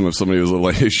awesome if somebody was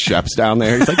like his chef's down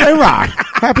there. He's like, "Hey, Rock,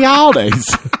 happy holidays."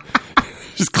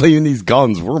 Just cleaning these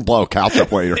guns. We're gonna blow a couch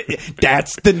up later.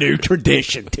 That's the new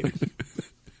tradition, dude.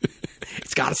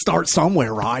 It's got to start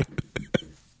somewhere, right?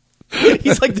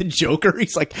 He's like the Joker.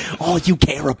 He's like, all you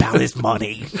care about is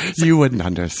money. You wouldn't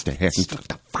understand. What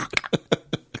the fuck?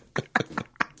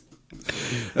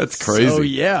 That's crazy. So,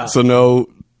 yeah. So no,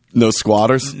 No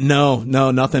squatters? No,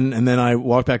 nothing. And then I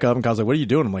walked back up and Kyle's like, what are you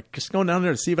doing? I'm like, just going down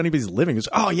there to see if anybody's living. He goes,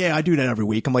 oh yeah, I do that every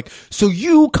week. I'm like, so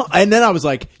you come? And then I was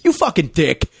like, you fucking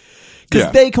dick. Because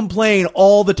Yeah. they complain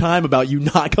all the time about you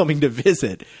not coming to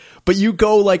visit. But you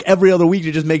go like every other week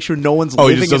to just make sure no one's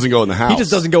living. He just doesn't go in the house. He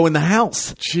just doesn't go in the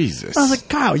house. Jesus. I was like,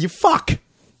 Kyle, you fuck.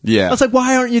 yeah. I was like,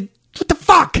 why aren't you? What the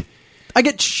fuck? I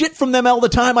get shit from them all the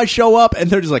time. I show up and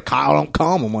they're just like, Kyle, don't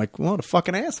come. I'm like, what a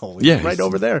fucking asshole. He's Yeah, right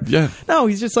over there. yeah. No,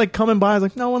 he's just like coming by. I was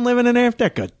like, no one living in there. They're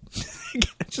good.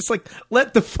 Just like,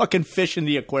 let the fucking fish in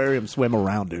the aquarium swim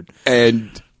around, dude.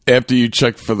 And after you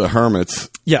checked for the hermits,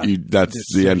 Yeah. that's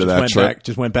Just- the end of just that went trip. Back,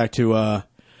 just went back to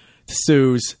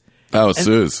Sue's. Oh,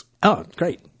 Suze. Oh,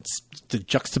 great. It's the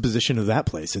juxtaposition of that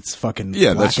place. It's fucking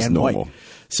Yeah, black that's just and normal. white.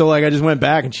 So like I just went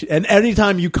back and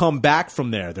anytime you come back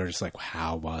from there, they're just like,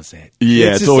 how was it? Yeah,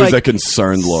 it's just always like, that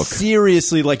concerned look.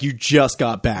 Seriously, like you just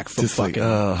got back from Like,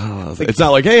 fucking. it's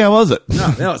not like, hey, how was it?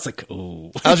 no, it's like,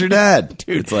 oh, How's your dad?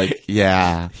 Dude. It's like,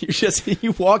 yeah.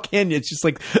 you walk in, it's just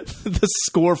like the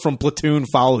score from Platoon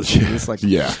follows you. It's like,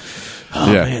 Yeah.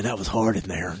 oh yeah. man, that was hard in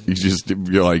there.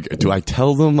 You're like, do I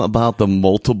tell them about the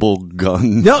multiple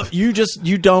guns? No, you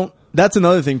don't. That's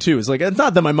another thing too. It's like it's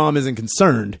not that my mom isn't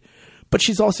concerned, but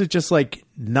she's also just like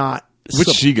not.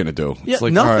 What's she gonna do? Yeah, It's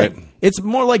like, nothing. all right. It's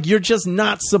more like you're just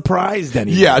not surprised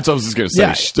anymore. Yeah, that's what I was just gonna say.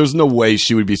 Yeah. There's no way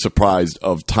she would be surprised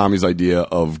of Tommy's idea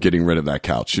of getting rid of that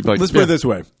couch. She'd be like, Let's put it this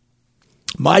way: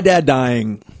 my dad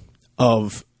dying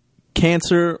of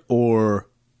cancer or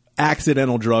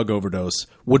accidental drug overdose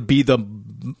would be the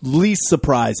least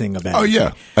surprising event. oh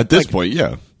yeah. At this point,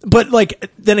 yeah. But like,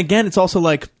 then again, it's also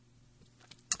like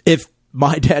if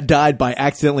my dad died by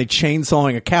accidentally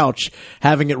chainsawing a couch,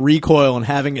 having it recoil and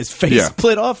having his face Yeah.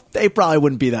 split off, they probably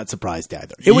wouldn't be that surprised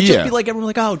either. It would Yeah. just be like everyone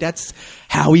like, oh, that's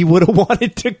how he would have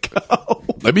wanted to go.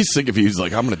 I'd be sick if he was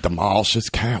like, I'm going to demolish this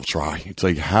couch, right? It's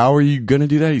like, how are you going to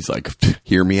do that? He's like,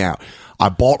 hear me out. I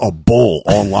bought a bull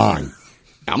online.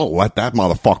 I'm going to let that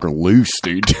motherfucker loose,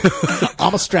 dude. I'm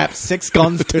gonna strap 6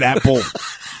 guns to that bull.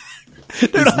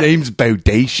 His name's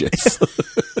Bodacious.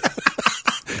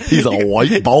 He's a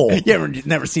white bull. You ever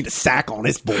never seen a sack on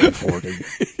this bull before, dude?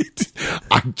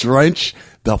 I drench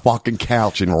the fucking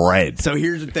couch in red. So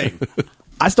here's the thing.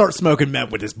 I start smoking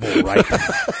meth with this bull, right?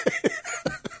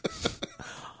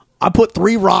 I put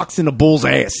 3 rocks in a bull's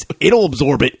ass. It'll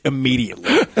absorb it immediately.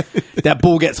 That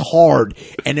bull gets hard,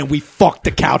 and then we fuck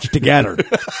the couch together.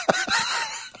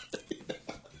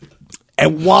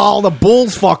 And while the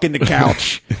bull's fucking the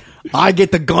couch, I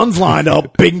get the guns lined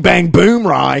up, bing, bang, boom,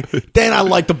 rye. Then I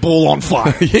light the bull on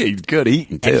fire. Yeah, he's good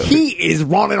eating, too. And he is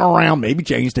running around. Maybe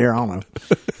Jane's there. I don't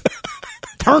know.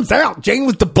 Turns out Jane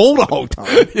was the bull the whole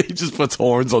time. He just puts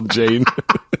horns on Jane.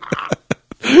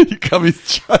 You come,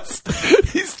 he's dressed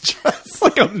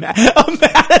Like a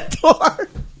matador.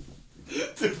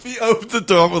 If he opens the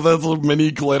door with those little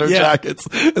mini glitter Yeah. jackets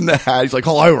and the hat, he's like,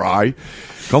 hello, Rye.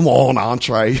 Come on,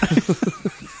 entree.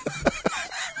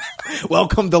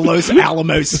 Welcome to Los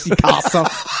Alamos Casa.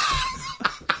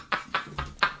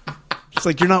 It's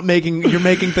like you're making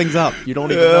things up. You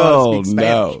don't even know how Oh, to speak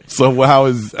Spanish. no. So how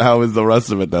is the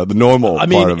rest of it, though? The normal I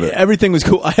mean, part of it. everything was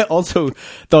cool. I also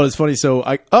thought it was funny. So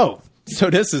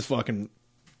this is fucking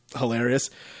hilarious.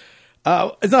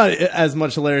 It's not as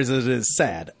much hilarious as it is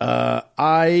sad.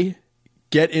 I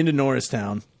get into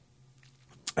Norristown,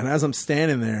 and as I'm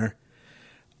standing there,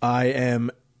 I am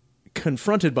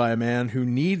confronted by a man who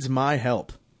needs my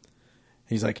help.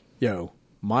 He's like, yo,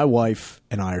 my wife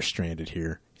and I are stranded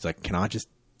here. He's like, can I just...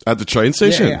 At the train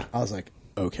station? Yeah. I was like,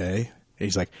 okay.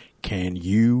 He's like, can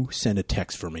you send a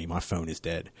text for me? My phone is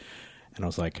dead. And I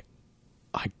was like,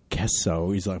 I guess so.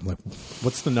 He's like, I'm like,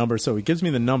 what's the number? So he gives me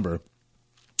the number.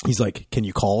 He's like, can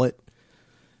you call it?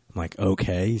 I'm like,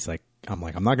 okay. I'm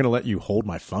not going to let you hold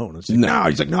my phone. It's like, no.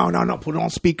 He's like, no, put it on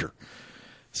speaker.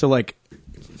 So like,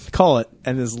 call it.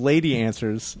 And this lady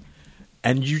answers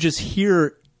and you just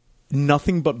hear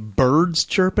nothing but birds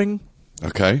chirping.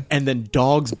 Okay. And then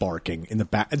dogs barking in the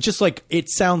back. Just like, it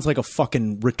sounds like a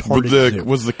fucking retarded zoo. It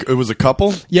was a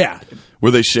couple? Yeah.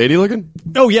 Were they shady looking?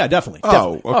 Oh, yeah, definitely.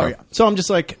 Oh, Definitely. okay. Yeah. So I'm just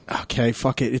like, okay,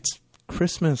 fuck it. It's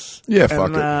Christmas. Yeah,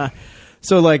 fuck it.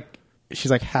 So like,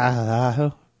 she's like,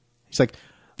 hello. He's like,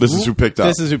 This is who picked up.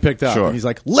 This is who picked up. Sure. And he's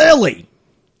like,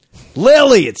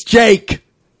 Lily, it's Jake.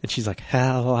 And she's like,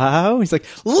 hello. He's like,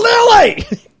 Lily.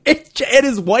 And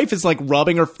his wife is like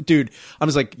rubbing her. Dude, I'm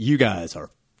just like, you guys are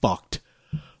fucked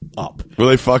up. Were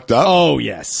they fucked up? Oh,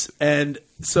 yes. And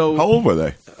so How old were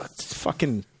they?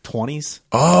 fucking 20s.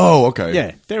 Oh, okay.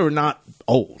 Yeah, they were not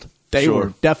old. They Sure.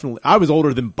 were definitely. I was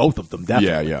older than both of them.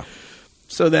 Definitely. Yeah.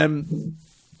 So then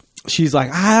she's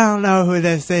like, I don't know who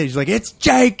this is. She's like, it's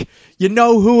Jake. You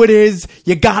know who it is.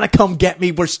 You gotta come get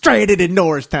me. We're stranded in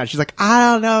Norristown. She's like,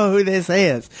 I don't know who this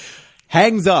is.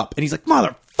 Hangs up, and he's like,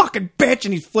 motherfucking bitch,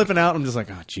 and he's flipping out. I'm just like,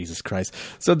 oh, Jesus Christ.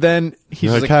 So then he's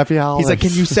You're like, happy he's hours. like,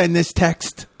 can you send this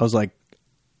text? I was like,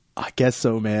 I guess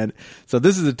so, man. So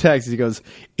this is a text. He goes,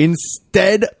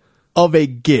 instead of a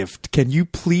gift, can you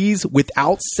please,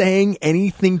 without saying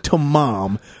anything to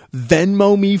mom,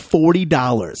 Venmo me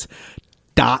 $40. ...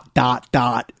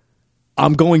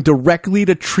 I'm going directly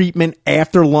to treatment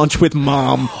after lunch with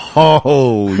mom.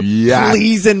 Oh, yeah.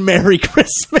 Please and Merry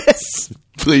Christmas.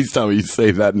 Please tell me you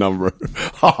saved that number.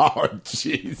 Oh,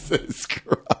 Jesus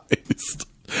Christ.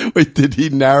 Wait, did he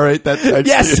narrate that text?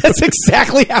 Yes, that's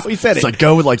exactly how he said It's it. like,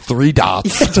 go with like 3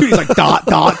 dots. Dude, he's like, ... Dot,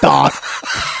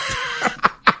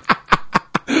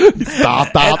 And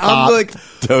I'm like,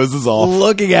 Toes is off.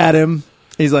 looking at him.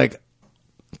 He's like,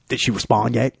 did she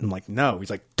respond yet? I'm like, no. He's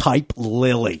like, type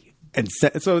Lily. And so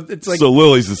it's like, So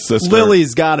Lily's his sister.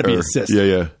 Lily's got to be Or- his sister.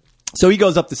 Yeah, yeah. So he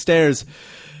goes up the stairs,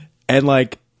 and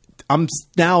like, I'm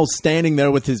now standing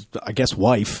there with his, I guess,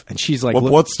 wife, and she's like,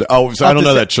 look- What's the... Oh, so I don't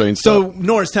know that train So stuff.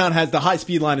 Norristown has the high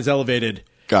speed line is elevated.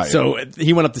 Got you. So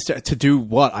he went up the stairs to do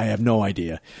what? I have no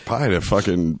idea. Probably to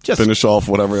fucking Just- finish off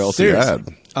whatever else Seriously.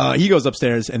 he had. He goes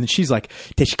upstairs, and she's like,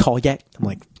 did she call yet? I'm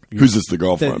like, Who's this, the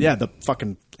girlfriend? yeah, the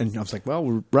fucking, and I was like, well,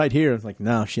 we're right here. I was like,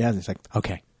 no, she hasn't. He's like,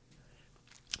 okay.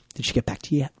 Did she get back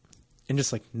to you yet? And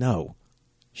just like, no.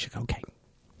 She's like, okay.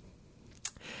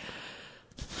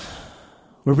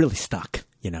 We're really stuck,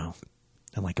 you know.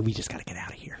 I'm like, we just got to get out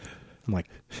of here. I'm like,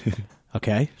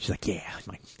 okay. She's like, yeah. I'm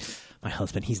like, my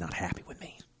husband, he's not happy with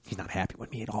me. He's not happy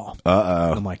with me at all.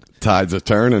 Uh-oh. I'm like, Tides are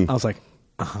turning. I was like,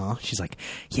 uh-huh. She's like,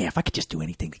 yeah, if I could just do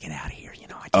anything to get out of here, you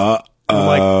know. Uh-oh.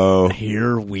 I'm like,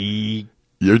 here we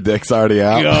Your dick's already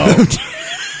out. go.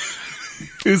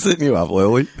 Who's hitting you up,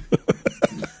 Lily?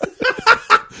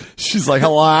 She's like,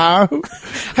 hello?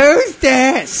 Who's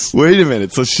this? Wait a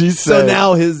minute. So she said... So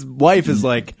now his wife is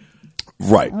like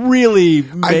Right. really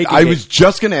making I it- was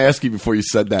just going to ask you before you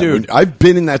said that. Dude. I've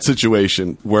been in that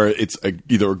situation where it's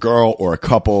either a girl or a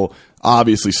couple,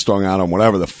 obviously strung out on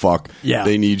whatever the fuck. Yeah.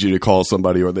 They need you to call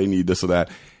somebody or they need this or that.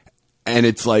 And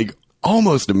it's like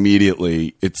almost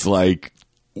immediately, it's like,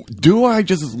 do I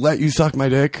just let you suck my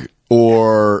dick?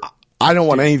 Or I don't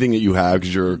want anything that you have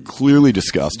because you're clearly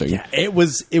disgusting. Yeah, it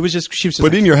was just she was just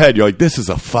But like, in your head, you're like, this is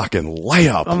a fucking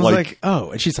layup. I was like, oh,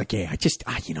 and she's like, yeah, I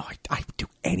would do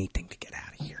anything to get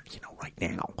out of here. You know, right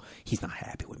now he's not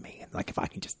happy with me, and like if I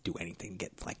can just do anything,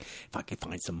 get like if I can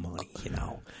find some money, you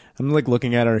know. I'm like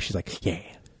looking at her, she's like, yeah,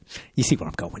 you see where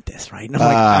I'm going with this, right? And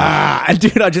I'm like, and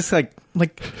dude, I just like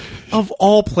of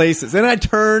all places, and I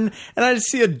turn and I just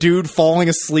see a dude falling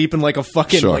asleep in like a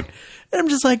fucking Sure. like. And I'm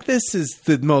just like, this is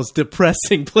the most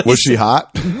depressing place. was she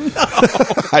hot? No.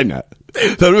 I know.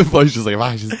 That would be funny. She's like, if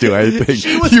I just do anything,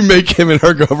 you make him and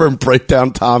her go over and break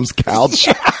down Tom's couch.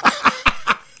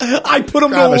 I put him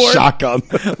to Grab a work. shotgun.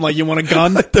 I'm like, you want a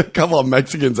gun? There are a couple of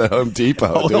Mexicans at Home Depot.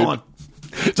 Hold dude. on.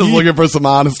 Just looking for some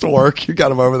honest work. You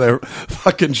got him over there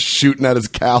fucking shooting at his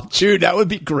couch. Dude, that would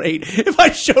be great. If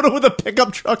I showed up with a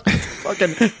pickup truck,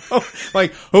 fucking,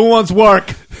 like, who wants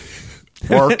work?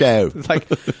 Work out. It's like,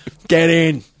 get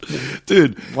in.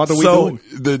 Dude, What do we so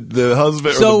do? the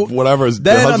husband So or the whatever is the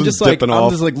then I'm husband's just like, dipping I'm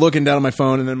off. just like looking down at my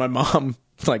phone, and then my mom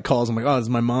like calls. I'm like, oh, this is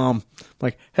my mom. I'm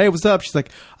like, hey, what's up? She's like,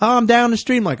 oh, I'm down the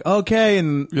street. I'm like, okay.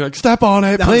 And You're like, step on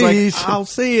it, I was please. like, I'll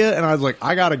see you. And I was like,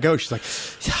 I gotta go. She's like,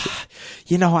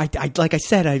 you know, I like I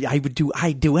said, I'd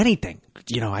do anything.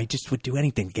 You know, I just would do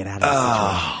anything to get out of this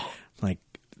situation. Like,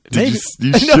 maybe.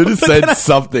 You should have said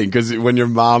something because when your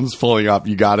mom's pulling up,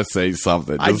 you got to say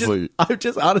something. I Just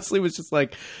just honestly was just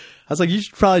like, I was like, you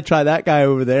should probably try that guy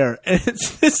over there. And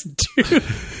it's this dude.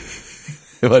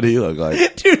 what do he look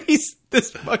like? Dude, he's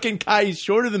this fucking guy. He's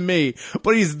shorter than me,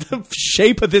 but he's the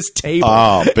shape of this table.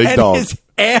 Oh, big and dog. His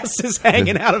ass is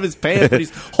hanging out of his pants, but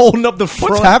he's holding up the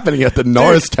front. What's happening at the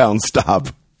Norristown stop?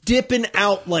 Dipping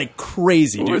out like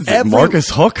crazy, dude. What is it, Marcus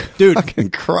Hook? Dude. Fucking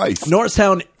Christ.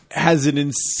 Norristown has an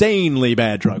insanely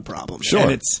bad drug problem.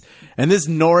 Sure. And this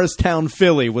Norristown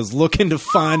filly was looking to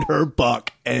find her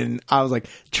buck, and I was like,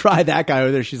 try that guy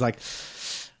over there. She's like,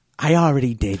 I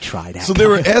already did try that. So they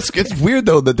were asking. It's weird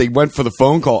though that they went for the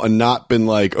phone call and not been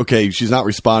like, okay, she's not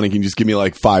responding. Can you just give me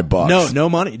like $5? No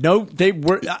money. No, they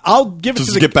were. I'll give it Just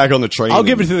to the get back on the train. I'll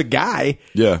give it to the guy.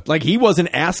 Yeah. Like he wasn't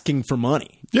asking for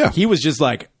money. Yeah. He was just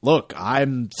like, look,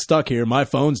 I'm stuck here. My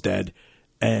phone's dead.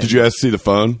 And Did you ask to see the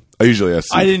phone? I usually ask.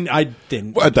 I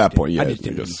didn't. Well, at that point, yeah, I just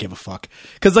didn't because- give a fuck.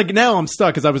 Because like now I'm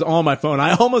stuck because I was on my phone.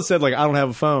 I almost said like I don't have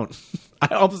a phone. I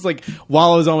almost like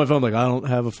while I was on my phone like I don't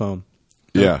have a phone.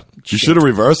 Yeah. You should have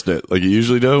reversed it like you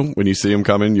usually do. When you see him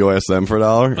coming, you'll ask them for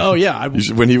 $1. Oh, yeah.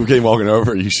 When he came walking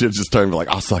over, you should have just turned and be like,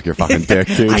 I'll suck your fucking dick,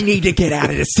 dude. I need to get out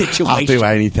of this situation. I'll do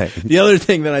anything. The other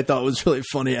thing that I thought was really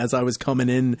funny as I was coming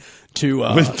in to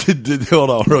Hold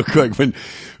on real quick.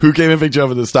 Who came and picked you up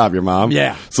at the stop? Your mom?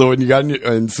 Yeah. So when you got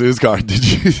in Sue's car,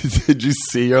 did you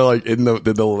see her like did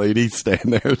the lady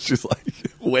stand there? She's like,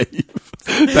 wave.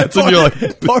 That's when you're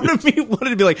like, part of me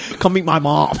wanted to be like, come meet my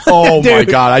mom. oh my Dude,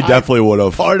 God, I definitely would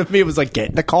have. Part of me was like, get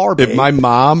in the car, babe. If my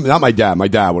mom, not my dad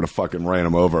would have fucking ran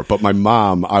him over. But my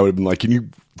mom, I would have been like, can you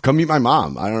come meet my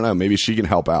mom? I don't know. Maybe she can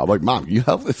help out. I'm like, Mom, can you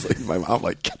help this? Like, my mom,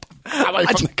 like, get the fuck away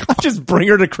from the car. I just bring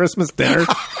her to Christmas dinner.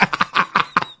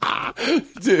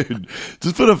 Dude,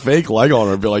 just put a fake leg on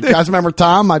her and be like, you guys remember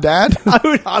Tom, my dad? I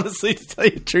would honestly, to tell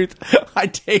you the truth,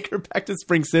 I'd take her back to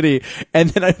Spring City, and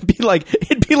then it'd be like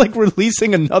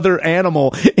releasing another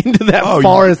animal into that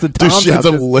forest that Tom's she ends house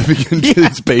up is. living in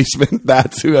his basement.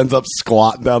 That's who ends up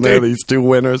squatting down there, these two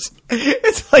winners.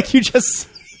 It's like she gets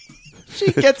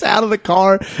out of the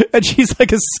car, and she's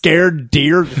like a scared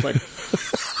deer, just like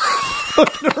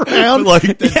looking around.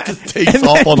 Like, just takes And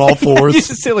off then- on all fours. You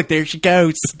just see, like, there she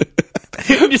goes.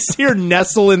 You just see her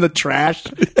nestle in the trash.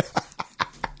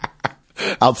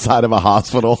 Outside of a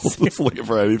hospital, just looking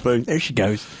for anything. There she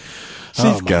goes. She's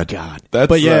oh my good. God. That's,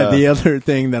 but yeah, the other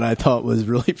thing that I thought was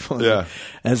really funny, Yeah.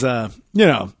 as I'm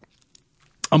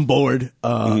bored.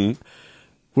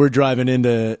 We're driving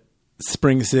into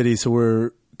Spring City, so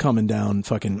we're coming down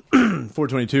fucking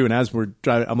 422, and as we're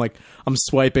driving, I'm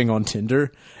swiping on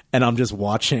Tinder, and I'm just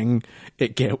watching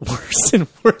it get worse and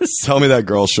worse. Tell me that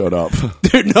girl showed up.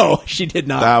 Dude, no, she did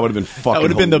not. That would have been fucking That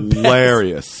would have been the best.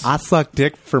 hilarious. I suck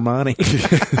dick for money.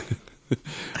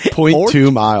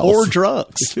 0.2 miles. Or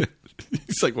drugs.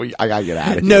 He's like, well, I gotta get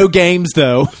out of here. No games,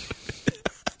 though.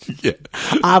 Yeah.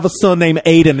 I have a son named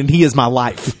Aiden, and he is my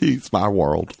life. He's my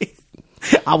world.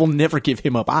 I will never give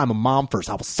him up. I'm a mom first.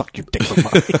 I will suck your dick for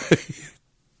money.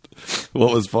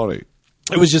 What was funny?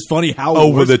 It was just funny how. Oh,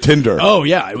 it was. with the Tinder. Oh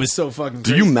yeah, it was so fucking.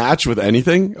 Do crazy. you match with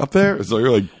anything up there? So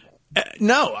you're like,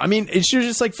 No, I mean it's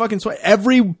just like fucking sweat.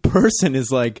 Every person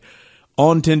is like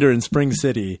on Tinder in Spring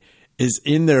City is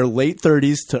in their late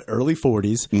 30s to early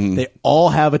 40s. Mm-hmm. They all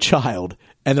have a child,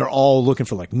 and they're all looking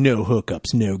for like no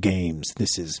hookups, no games.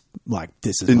 This is in my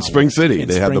Spring life. City. In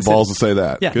They had Spring the balls City. to say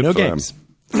that. Yeah, Good no for them. games.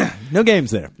 No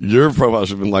games there. Your profile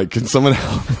should have been like, can someone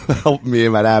help me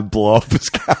and my dad blow up this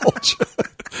couch?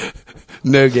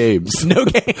 No games. No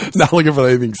games. Not looking for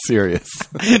anything serious.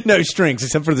 No strings,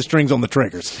 except for the strings on the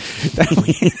triggers.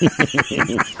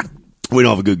 We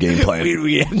don't have a good game plan.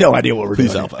 we have no idea what we're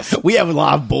Please doing. help us. We have a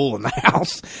live bull in the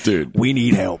house. Dude. We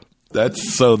need help.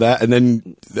 That's so that, and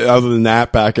then other than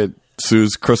that, back at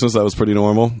Sue's Christmas, that was pretty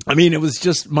normal. I mean, it was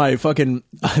just my fucking.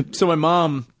 So my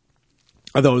mom,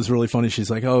 I thought it was really funny. She's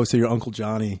like, "Oh, so your Uncle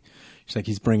Johnny?" She's like,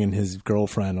 "He's bringing his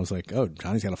girlfriend." I was like, "Oh,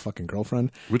 Johnny's got a fucking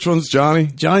girlfriend." Which one's Johnny?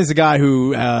 Johnny's the guy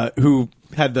who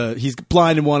had he's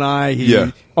blind in one eye. He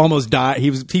Yeah. almost died.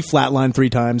 He flatlined 3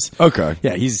 times. Okay.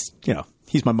 Yeah, he's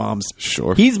my mom's.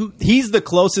 Sure. He's the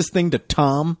closest thing to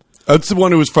Tom. That's the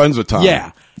one who was friends with Tom.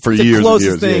 Yeah. For the years and closest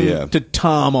years. thing Yeah. to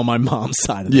Tom on my mom's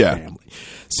side of the Yeah. family.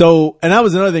 So, and that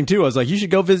was another thing too. I was like, you should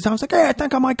go visit Tom. I was like, hey, I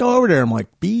think I might go over there. I'm like,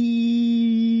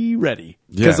 be ready.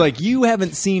 Because Yeah. like you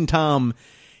haven't seen Tom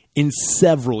in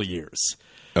several years.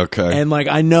 Okay. And like,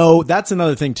 I know that's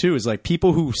another thing too, is like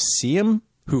people who see him,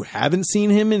 who haven't seen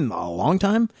him in a long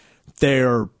time,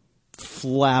 they're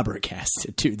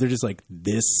flabbergasted too. They're just like,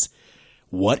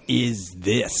 what is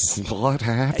this? What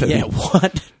happened? Yeah,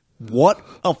 what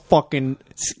a fucking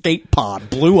skate pod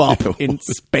blew up in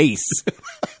space.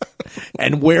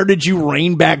 And where did you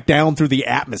rain back down through the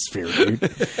atmosphere, dude?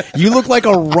 You look like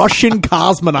a Russian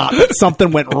cosmonaut that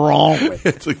something went wrong with.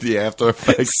 It's like the after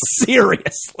effects.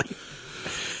 Seriously.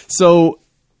 So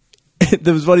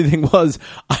the funny thing was,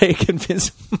 I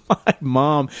convinced my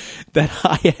mom that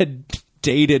I had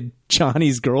dated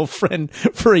Johnny's girlfriend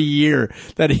for a year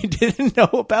that he didn't know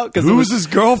about. Who was his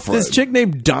girlfriend? This chick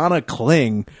named Donna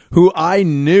Kling, who I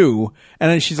knew.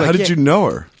 And then she's like, How did you know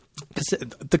her?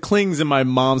 The Klings in my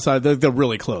mom's side, they're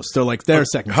really close. They're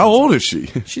second. How cousins. old is she?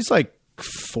 She's like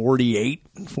 48,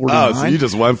 49. Oh, so you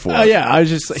just went for it. Oh, yeah. I was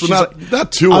just like, So she's not, like-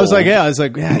 not too I old. was like, yeah,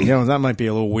 that might be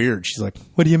a little weird. She's like,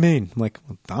 what do you mean? I'm like,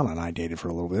 well, Donna and I dated for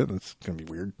a little bit. It's going to be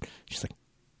weird. She's like,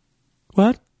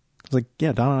 what? I was like,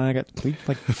 yeah, Donna and I got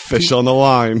like Fish on the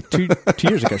line. two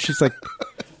years ago. She's like,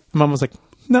 my mom was like,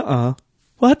 nuh-uh.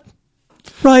 What?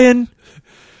 Ryan.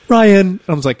 And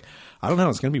I was like, I don't know.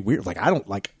 It's going to be weird. Like,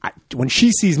 when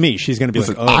she sees me, she's going to be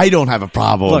Listen, like, oh, I don't have a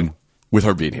problem Look. with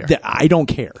her being here. I don't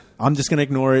care. I'm just going to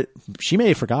ignore it. She may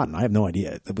have forgotten. I have no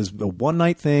idea. It was a one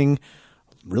night thing,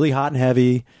 really hot and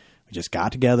heavy. We just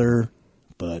got together,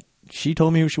 but she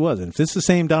told me who she was. And if this is the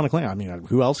same Donna Kling, I mean,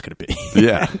 who else could it be?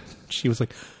 Yeah. She was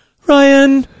like,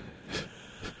 Ryan.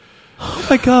 Oh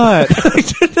my God.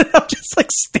 I'm just like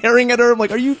staring at her. I'm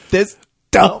like, are you this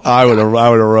dumb? I would have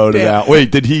wrote it out.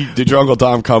 Wait, did your Uncle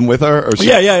Tom come with her? Or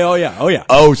Yeah. Oh yeah.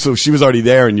 Oh, so she was already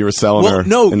there and you were selling her?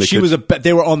 No, in the she kitchen? was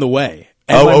they were on the way.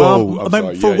 And Oh, my oh, mom, I'm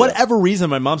sorry. for Yeah, whatever reason,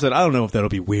 my mom said, I don't know if that'll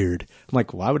be weird. I'm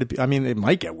like, why would it be? I mean, it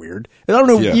might get weird. And I don't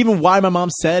know even why my mom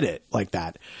said it like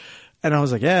that. And I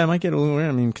was like, yeah, it might get a little weird.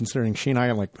 I mean, considering she and I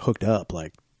got like hooked up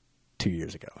like 2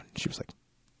 years ago. And she was like,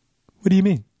 what do you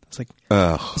mean? I was like,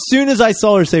 as soon as I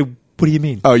saw her say, what do you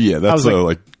mean? Oh, yeah. That's I was so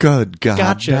like, good God.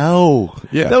 Gotcha. No.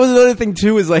 Yeah. That was another thing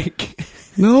too, is like,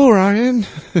 no, Ryan.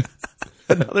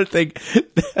 another thing,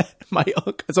 my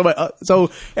uncle. So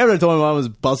after I told my mom I was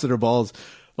busting her balls,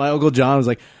 my Uncle John was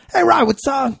like, "Hey, Ryan,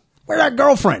 where's that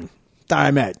girlfriend that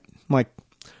I met?" I'm like,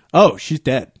 "Oh, she's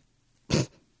dead."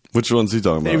 Which one's he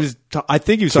talking about? I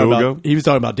think he was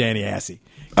talking about Danny Assey,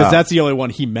 because that's the only one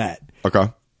he met. Okay.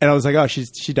 And I was like, "Oh, she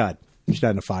died. She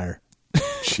died in a fire."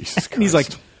 Jesus Christ. And he's like,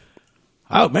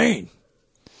 "Oh man,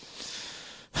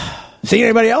 seen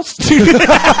anybody else?"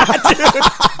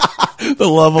 the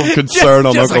level of concern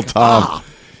on just Uncle like, Tom.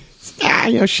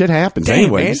 Yeah, shit happens. Dang,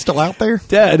 anyway, man. he's still out there.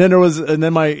 Yeah, and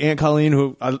then my Aunt Colleen,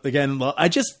 who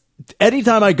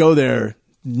anytime I go there,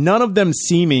 none of them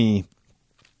see me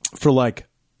for like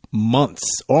months,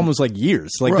 almost like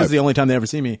years. Like this is the only time they ever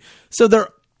see me. So they're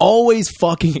always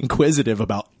fucking inquisitive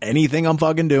about anything I'm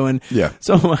fucking doing. Yeah.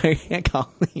 So my Aunt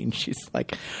Colleen, she's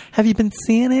like, "Have you been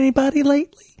seeing anybody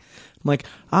lately?" I'm like,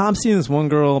 "I'm seeing this one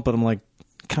girl, but I'm like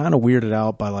kind of weirded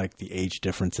out by like the age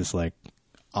difference is like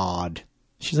odd."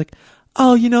 She's like,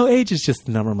 "Oh, age is just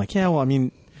a number." I'm like, "Yeah, well, I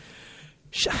mean,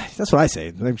 that's what I say.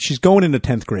 Like, she's going into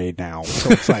 10th grade now, so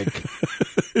it's like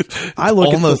I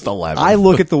look almost at 11. I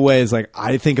look at the way as like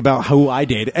I think about who I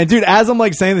dated, and dude, as I'm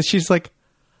like saying this, she's like,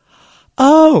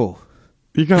 "Oh,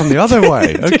 You're going the other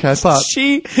way." Okay, I thought.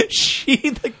 she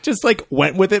like just like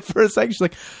went with it for a second. She's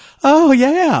like, "Oh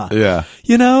yeah, Yeah.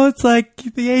 it's like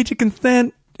the age of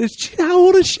consent." How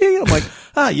old is she? I'm like,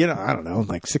 I don't know,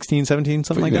 like 16, 17,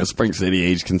 something like that. Spring City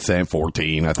age consent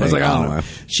 14, I think. I was like, I don't know.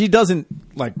 She doesn't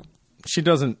like,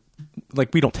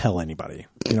 we don't tell anybody.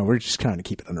 We're just trying to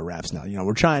keep it under wraps now.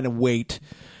 We're trying to wait,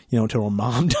 until her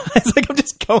mom dies. Like, I'm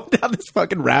just going down this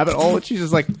fucking rabbit hole, and she's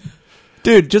just like,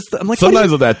 dude, I'm like,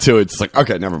 sometimes with that too, it's like,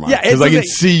 okay, never mind. Yeah, because I can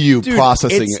see you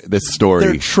processing this story.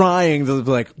 They're trying to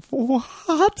be like, what?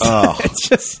 It's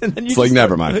just, and then you It's like,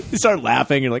 never mind. You start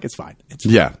laughing. You're like, it's fine. It's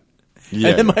fine. Yeah. Yeah.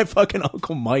 And then my fucking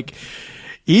Uncle Mike,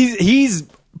 he's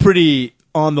pretty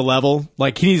on the level.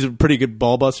 Like, he's a pretty good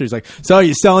ball buster. He's like, "So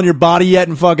you selling your body yet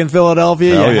in fucking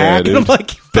Philadelphia? Hell You yeah, hack?" dude. And I'm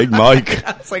like, Big Mike.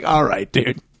 I was like, all right,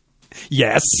 dude.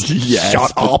 Yes. Yes.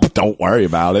 Shut up. Don't worry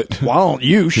about it. Why don't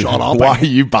you shut up? Why are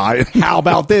you buying? How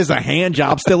about this? A hand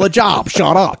job's still a job.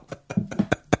 Shut up.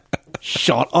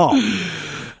 Shut up.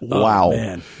 Wow. Oh,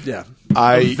 man. Yeah.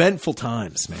 Eventful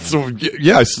times, man. So,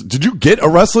 yes. Did you get a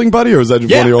wrestling buddy, or is that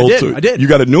just one of your old two? I did. You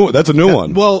got a new one. That's a new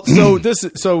one. Well,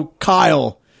 so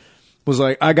Kyle was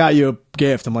like, "I got you a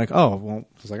gift." I'm like, "Oh, well,"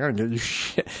 I was like, "I didn't get you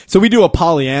shit." So we do a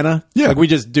Pollyanna. Yeah. Like, we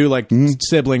just do like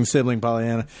sibling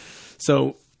Pollyanna.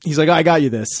 So he's like, "I got you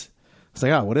this." I was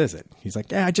like, "Oh, what is it?" He's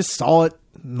like, "Yeah, I just saw it."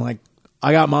 I'm like,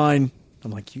 "I got mine." I'm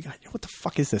like, what the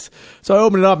fuck is this? So I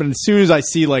open it up, and as soon as I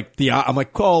see like I'm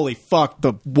like, holy fuck,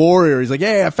 the Warrior. He's like,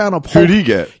 "Yeah, I found a Hulk." Who'd he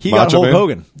get? He Macho got Hulk Man?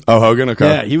 Hogan. Oh, Hogan. Okay.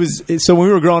 Yeah, he was. So when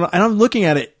we were growing up, and I'm looking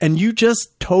at it, and you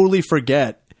just totally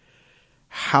forget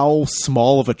how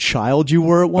small of a child you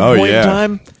were at one point in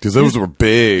time. Because those were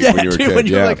big Yeah, when you were a dude, kid. when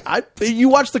you're Yeah. like, you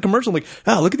watch the commercial, like,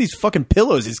 "Oh, look at these fucking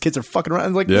pillows these kids are fucking around."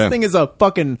 And like, Yeah. this thing is a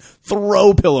fucking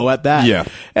throw pillow at that. Yeah.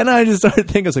 And I just started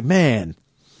thinking, I was like, man,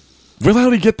 Where the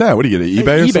hell did he get that? What did he get?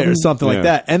 eBay or something? like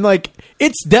that. And like,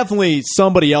 it's definitely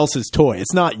somebody else's toy.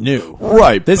 It's not new.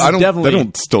 Right. This is definitely. They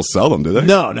don't still sell them, do they?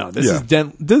 No. This Yeah.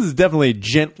 is definitely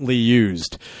gently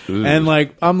used. Ugh. And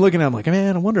like, I'm looking at it, I'm like,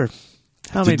 man, I wonder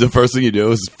how many. The first thing you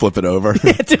do is flip it over,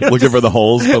 dude, looking for the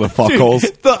holes, for the fuck Dude, holes.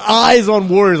 The eyes on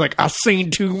Warrior's like, "I've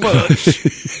seen too much."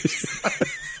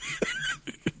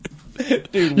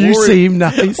 Dude, You seem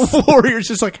nice. Warrior's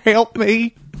just like, "Help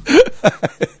me.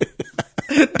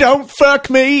 Don't fuck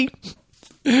me."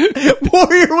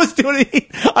 Warrior was doing it.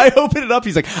 I opened it up.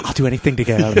 He's like, "I'll do anything to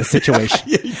get out of this situation."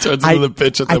 Yeah, he turns into the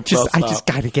bitch at the I bus stop. just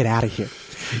got to get out of here.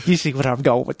 You see what I'm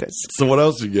going with this? So what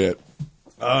else you get?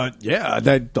 Yeah,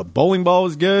 the bowling ball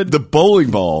was good. The bowling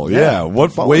ball. Yeah.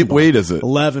 What Bowling ball. weight is it?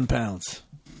 11 pounds.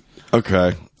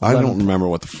 Okay. I don't remember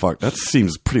what the fuck. That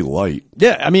seems pretty light.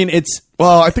 Yeah, I mean, it's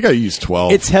Well, I think I used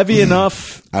 12. it's heavy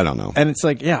enough. I don't know. And it's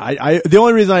like, yeah, I the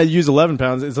only reason I use 11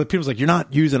 pounds is like people's like, you're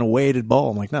not using a weighted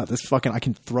ball. I'm like, no, this fucking, I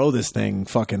can throw this thing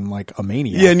fucking like a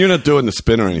maniac. Yeah, and you're not doing the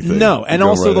spin or anything. No, You and go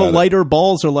also right the at it. lighter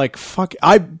balls are like, fuck.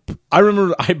 I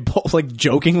remember like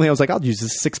jokingly, I was like, I'll use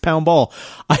this 6-pound ball.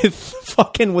 I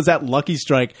fucking was at Lucky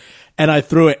Strike and I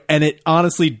threw it and it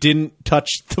honestly didn't touch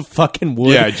the fucking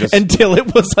wood Yeah, just- until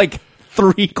it was like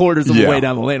 3/4 of the Yeah. way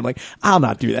down the lane. I'm like, I'll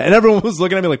not do that. And everyone was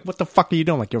looking at me like, what the fuck are you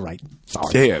doing? I'm like, you're right.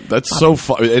 Sorry. Damn, that's so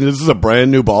fun. And this is a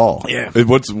brand new ball. Yeah.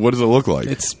 What does it look like?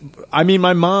 It's, I mean,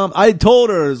 my mom, I told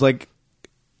her, I was like,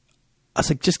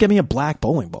 just give me a black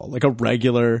bowling ball, like a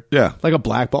regular, Yeah. like a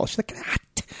black ball. She's like,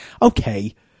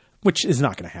 okay, which is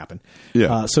not going to happen.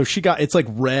 Yeah. So it's like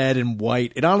red and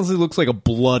white. It honestly looks like a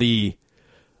bloody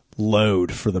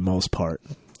load for the most part.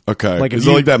 Okay. Like if is it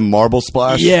you- like that marble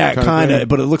splash? Yeah, kinda kind thing? of,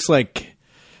 but it looks like,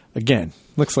 again,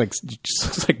 just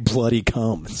looks like bloody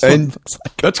cum. That's what it And looks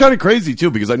like. that's kind of crazy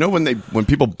too, because I know when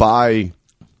people buy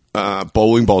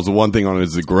bowling balls, the one thing on it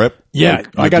is the grip. Yeah, Like,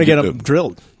 I got to you get have them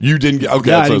drilled. You didn't get okay.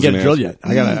 Yeah, I that's what didn't get it was drilled gonna yet.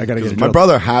 ask you. I gotta get it My drilled.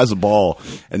 brother has a ball,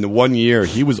 and the one year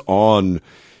he was on,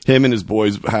 him and his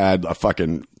boys had a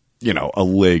fucking a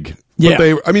league. Yeah.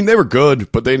 But they were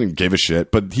good, but they didn't give a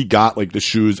shit. But he got like the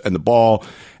shoes and the ball,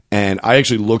 and I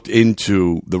actually looked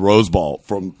into the Rose Ball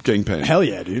from Kingpin. Hell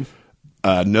yeah, dude.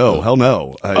 No, hell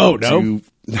no. Oh, no?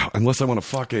 No, unless I want to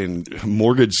fucking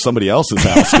mortgage somebody else's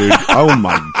house, dude. Oh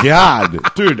my god,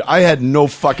 dude! I had no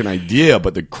fucking idea,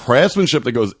 but the craftsmanship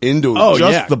that goes into Oh,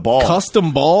 just yeah. the ball.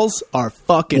 Custom balls are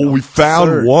fucking Well, we found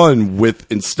absurd. one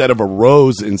with, instead of a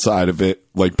rose inside of it,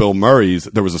 like Bill Murray's,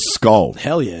 there was a skull.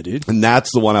 Hell yeah, dude. And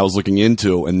that's the one I was looking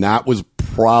into, and that was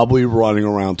probably running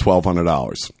around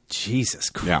 $1,200. Jesus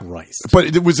Christ. But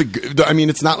it was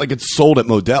it's not like it's sold at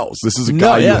Modell's. This is a No,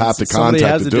 guy yeah, you have to somebody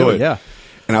contact has to to do do it. it, yeah.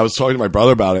 And I was talking to my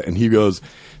brother about it, and he goes,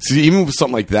 see, even with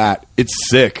something like that, it's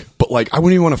sick, but like I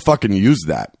wouldn't even want to fucking use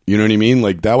that. You know what I mean?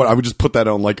 Like I would just put that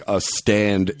on like a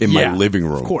stand in my Yeah, living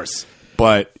room. of course.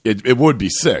 But it would be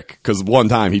sick, because one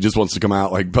time he just wants to come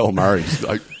out like Bill Murray,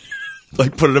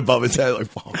 like put it above his head, like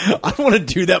I want to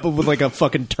do that, but with like a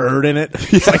fucking turd in it.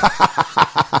 It's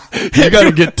like, you got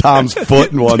to get Tom's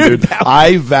foot in one, dude.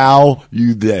 I vow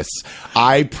you this.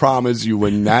 I promise you,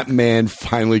 when that man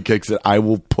finally kicks it, I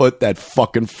will put that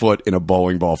fucking foot in a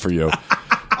bowling ball for you.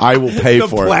 I will pay the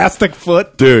for plastic foot.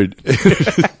 it, dude.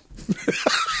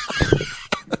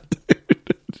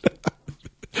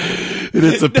 It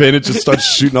hits a pin, it just starts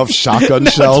shooting off shotgun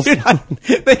shells. Dude,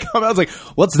 they come out, I was like,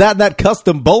 what's that in that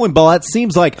custom bowling ball? That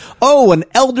seems like, an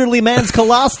elderly man's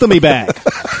colostomy bag.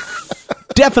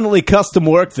 Definitely custom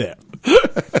work there.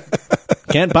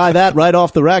 Can't buy that right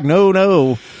off the rack.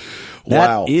 No.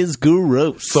 Wow. That is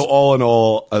gross. So all in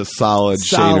all, a solid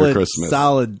Shaner Christmas.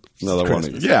 Solid. Another one.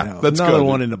 Christmas. Yeah, that's another good.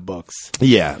 one in the books.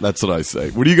 Yeah, that's what I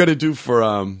say. What are you going to do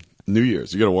for New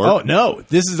Year's? You got to work? Oh no!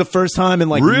 This is the first time in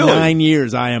like Really? 9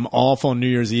 years I am off on New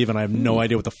Year's Eve, and I have no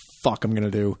idea what the fuck I'm gonna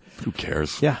do. Who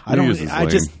cares? Yeah, I New don't. Year's is I lame.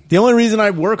 just the only reason I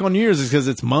work on New Year's is because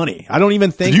it's money. I don't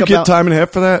even think Did you about get time and a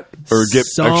half for that, or get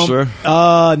extra?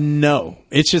 No,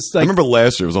 it's just I like remember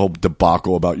last year it was a whole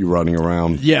debacle about you running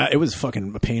around. yeah, it was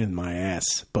fucking a pain in my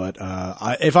ass. But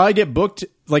if I get booked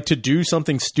like to do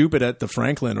something stupid at the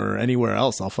Franklin or anywhere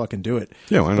else, I'll fucking do it.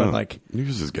 Yeah, why But not? like, New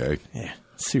Year's is gay. yeah,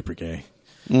 super gay.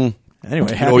 Anyway,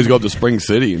 You can always go up to Spring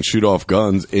City and shoot off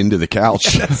guns into the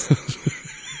couch.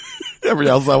 Everybody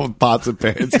else out with pots and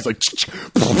pans. He's like,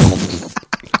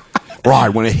 right,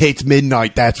 when it hits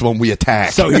midnight, that's when we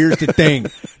attack. So here's the thing.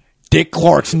 Dick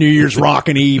Clark's New Year's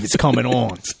Rockin' Eve is coming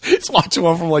on. He's watching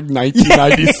one from like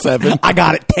 1997. I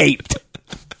got it taped.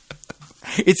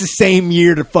 It's the same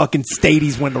year the fucking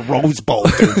Stadies won the Rose Bowl,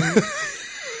 dude.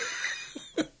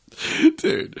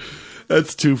 Dude,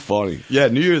 that's too funny. Yeah,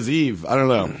 New Year's Eve. I don't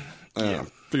know.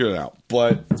 Figure it out.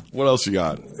 But what else you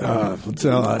got?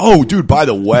 Oh, dude, by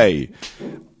the way,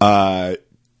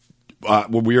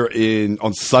 when we were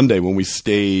on Sunday, when we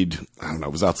stayed, I don't know,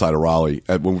 it was outside of Raleigh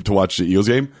to watch the Eagles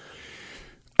game.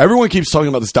 Everyone keeps talking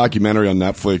about this documentary on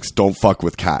Netflix, Don't Fuck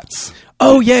with Cats.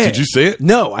 Oh, yeah. Did you see it?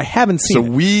 No, I haven't seen So it.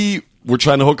 we were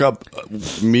trying to hook up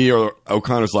me or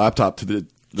O'Connor's laptop to the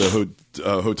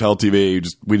hotel TV.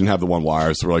 We didn't have the one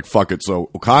wire, so we're like, fuck it. So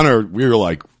O'Connor, we were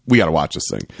like, we got to watch this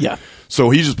thing. Yeah.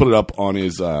 So he just put it up on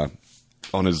his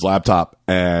laptop,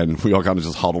 and we all kind of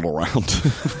just huddled around.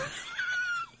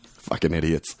 Fucking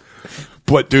idiots.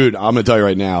 But dude, I'm gonna tell you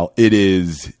right now, it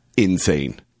is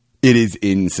insane. It is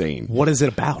insane. What is it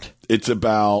about? It's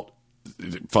about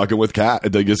fucking with cat.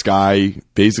 This guy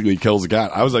basically kills a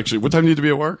cat. I was actually, what time do you need to be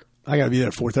at work? I got to be there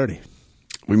at 4:30.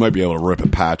 we might be able to rip a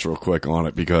patch real quick on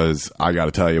it because I got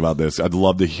to tell you about this. I'd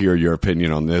love to hear your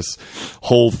opinion on this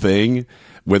whole thing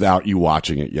without you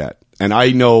watching it yet. And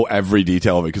I know every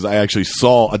detail of it because I actually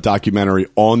saw a documentary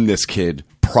on this kid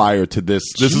prior to this.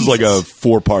 This is like a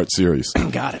 4-part series.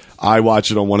 Got it. I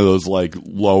watched it on one of those like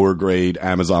lower grade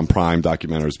Amazon Prime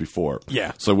documentaries before.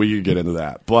 Yeah. So we could get into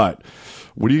that. But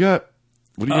what do you got?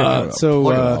 What do you got?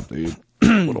 Plug it up, dude.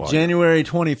 What do I January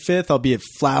 25th, I'll be at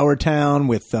Flowertown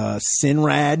with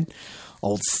Sinrad,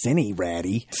 old Cinny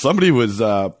Ratty. Somebody was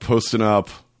posting up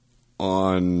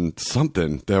on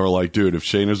something. They were like, dude, if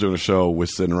Shayna's doing a show with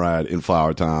Sinrad in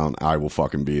Flowertown, I will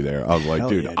fucking be there. I was like,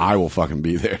 dude, yeah, I will fucking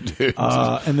be there, dude.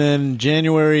 And then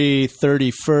January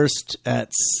 31st at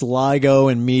Sligo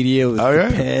and Media with Oh, yeah?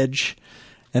 the Pedge.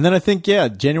 And then I think,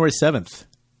 January 7th,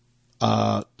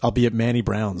 I'll be at Manny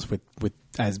Brown's with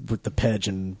the Pedge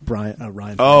and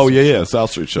Ryan. Oh, yeah.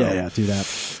 South Street show. Yeah, do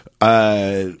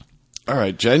that. All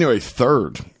right, January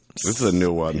 3rd. This is a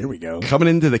new one. Here we go. Coming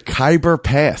into the Khyber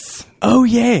Pass. Oh,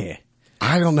 yeah.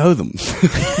 I don't know them.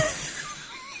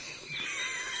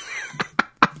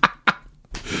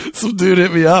 Some dude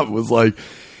hit me up, was like,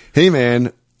 hey,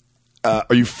 man, are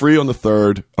you free on the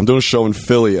 3rd? I'm doing a show in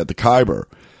Philly at the Khyber.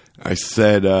 I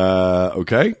said,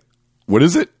 okay, what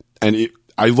is it? And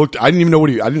I looked, I didn't even know I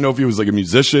didn't know if he was like a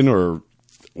musician or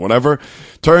whatever.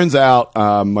 Turns out,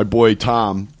 my boy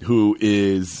Tom, who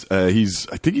is, I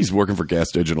think he's working for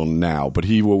Gas Digital now, but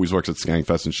he always works at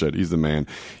Skankfest and shit. He's the man.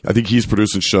 I think he's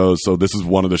producing shows, so this is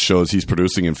one of the shows he's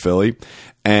producing in Philly.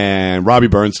 And Robbie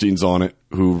Bernstein's on it,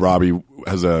 who Robbie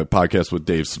has a podcast with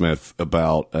Dave Smith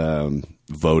about,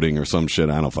 voting or some shit.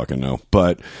 I don't fucking know.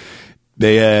 But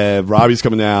Robbie's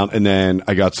coming down, and then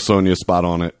I got Sonia spot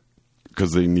on it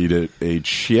because they needed a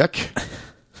chick.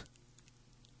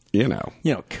 You know.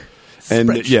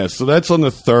 And yeah, so that's on the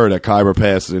 3rd at Khyber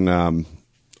Pass in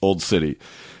Old City.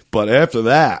 But after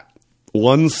that,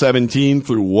 117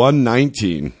 through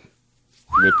 119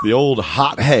 with the old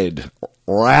hothead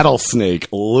rattlesnake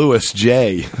Louis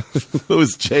J.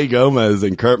 Louis J. Gomez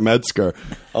and Kurt Metzger.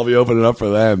 I'll be opening up for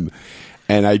them.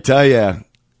 And I tell you,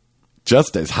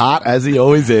 just as hot as he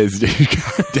always is, dude.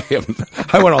 God damn.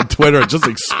 I went on Twitter and just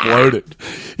exploded.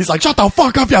 He's like, shut the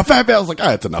fuck up, you fat man. I was like,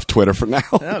 that's enough Twitter for now.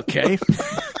 Okay.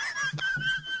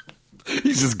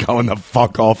 He's just going the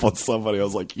fuck off on somebody. I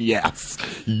was like,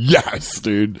 yes,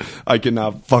 dude. I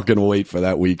cannot fucking wait for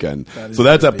that weekend. So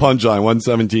that's at Punchline,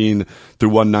 117 through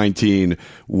 119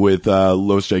 with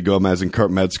Louis J. Gomez and Kurt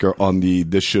Metzger on the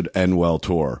This Should End Well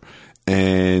tour.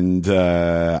 And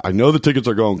I know the tickets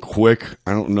are going quick.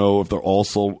 I don't know if they're all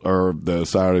sold or the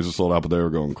Saturdays are sold out, but they were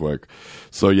going quick.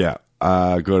 So yeah,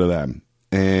 go to them.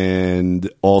 And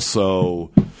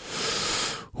also,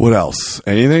 what else?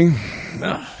 Anything?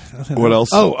 No. What else?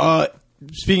 Oh,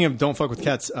 speaking of Don't Fuck with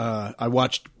Cats, I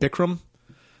watched Bikram,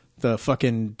 the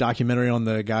fucking documentary on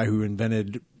the guy who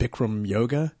invented Bikram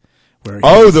yoga.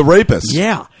 The rapist.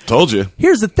 Yeah. Told you.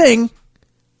 Here's the thing.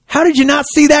 How did you not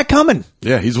see that coming?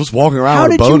 Yeah, he's just walking around How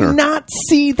with a did boner. you not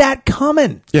see that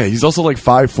coming? Yeah, he's also like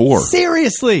 5'4".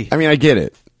 Seriously. I mean, I get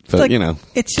it. But, like, you know.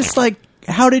 It's just like,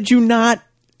 how did you not,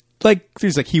 like,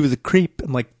 he's like, he was a creep.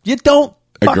 I'm like, you don't.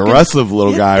 Aggressive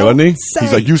little guy, wasn't he? Say.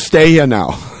 He's like, you stay here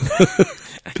now.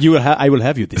 I will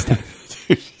have you this time.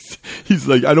 He's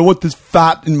like, I don't want this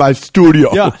fat in my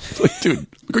studio. Yeah. It's like, dude,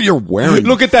 look what you're wearing.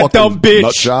 Look at that fucking dumb bitch.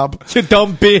 Nut job. You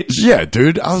dumb bitch. Yeah,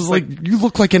 dude. I was like, you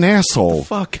look like an asshole.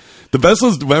 Fuck. The best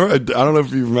was, remember, I don't know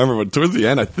if you remember, but towards the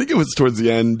end, I think it was towards the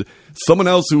end, someone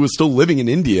else who was still living in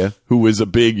India, who was a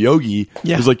big yogi,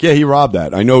 was like, yeah, he robbed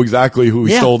that. I know exactly who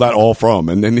he stole that all from.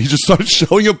 And then he just started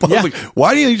showing up. I was like,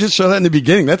 why didn't you just show that in the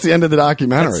beginning? That's the end of the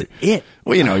documentary. That's it.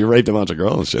 Well, you know, he raped a bunch of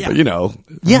girls and shit, but you know,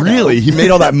 Yeah, really, he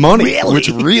made all that money, Really? which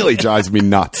really drives me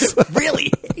nuts.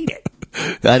 Really hate it.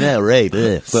 I know, rape.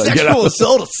 But, Sexual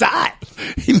assault aside.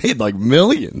 He made like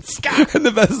millions. And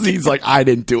the best is he's like, I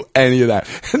didn't do any of that.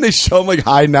 And they show him like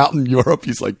hiding out in Europe.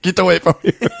 He's like, get away from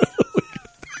here.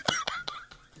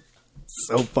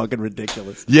 So fucking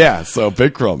ridiculous. Yeah, so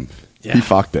Bikram, he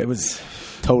fucked it. It was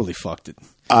totally fucked it.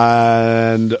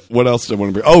 And what else did I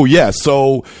want to bring? Oh, yeah,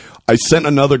 so I sent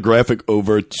another graphic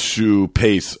over to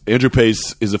Pace. Andrew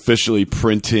Pace is officially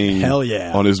printing Hell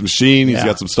yeah. on his machine. He's Yeah.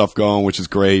 got some stuff going, which is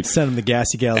great. Send him to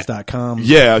gassygals.com.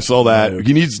 Yeah, I saw that.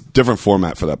 He needs different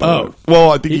format for that. By the way.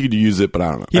 Well, I think he could use it, but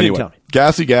I don't know. He didn't Anyway, tell me.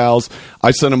 Gassy Gals.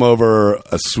 I sent him over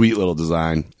a sweet little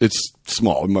design. It's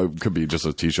small. It could be just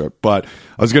a T-shirt. But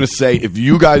I was going to say, if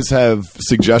you guys have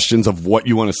suggestions of what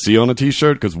you want to see on a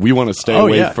T-shirt, because we want to stay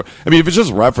away from. I mean, if it's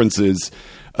just references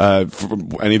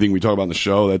for anything we talk about in the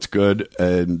show, that's good.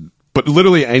 But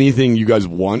literally anything you guys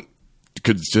want,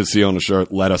 could just see on a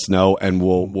shirt, let us know, and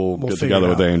we'll get figure together it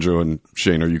with out. Andrew and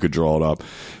Shane, or you could draw it up.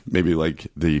 Maybe like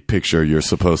the picture you're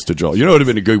supposed to draw. You know, it would have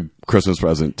been a good Christmas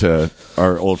present to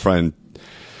our old friend.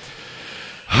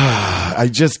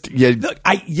 Look,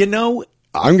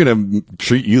 I'm gonna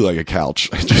treat you like a couch.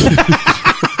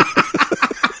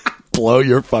 Blow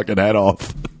your fucking head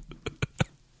off.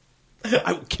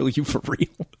 I will kill you for real.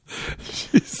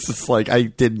 It's just like, I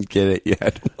didn't get it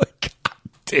yet. I'm like, God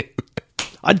damn it.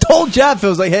 I told Jeff, I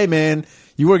was like, hey man,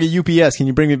 you work at UPS. Can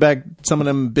you bring me back some of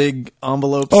them big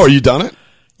envelopes? Oh, are you done it?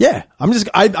 Yeah.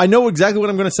 I know exactly what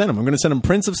I'm going to send him. I'm going to send him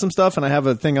prints of some stuff, and I have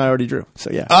a thing I already drew.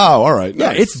 So yeah. Oh, all right. Yeah,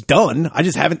 Nice. it's done. I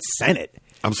just haven't sent it.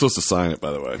 I'm supposed to sign it,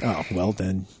 by the way. Oh, well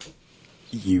then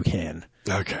you can.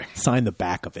 Okay. Sign the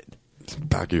back of it. It's the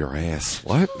back of your ass.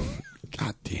 What?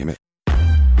 God damn it.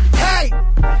 Hey!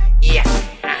 Yeah.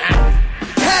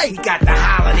 Hey! We got the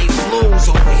holiday blues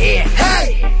over here.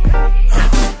 Hey!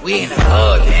 We in the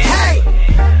hood, man. Hey!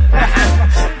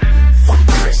 Fuck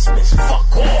Christmas.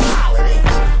 Fuck all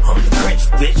holidays. I'm the Grinch,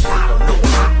 bitch. I don't know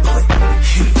how to play.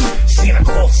 Santa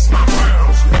Claus is my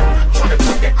rhymes, man. Trying to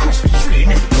put that Christmas tree in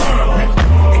this barn, man.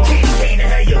 The candy cane to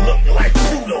have you looking like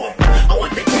Rudolph. I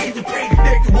want the candy painted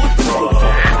nigga with the roof.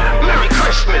 Merry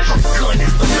Christmas. I'm good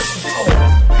as the mistletoe.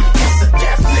 It's a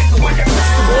death nigga with that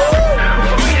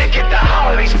mistletoe. We didn't get the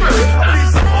holiday spirit.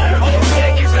 We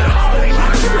didn't get the holiday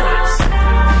spirit.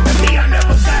 And me, I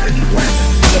never got any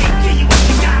presents. Can't give you what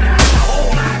you got. A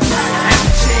whole lot of time.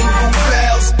 Jingle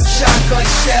bells, shotgun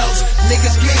shells.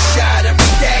 Niggas get shot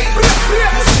every day.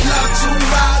 Cause we love to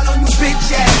ride on you bitch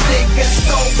ass niggas.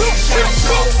 Don't get shot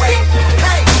no way.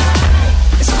 Hey!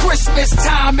 It's Christmas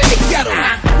time in the ghetto.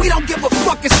 We don't give a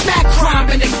fuck, it's smack crime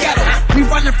in the ghetto. We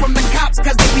running from the cops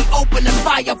cause they be opening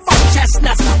fire. Fuck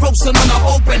chestnuts, roasting on an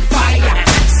open fire.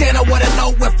 Santa wanna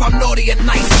know if I'm naughty and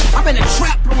nice. I'm in a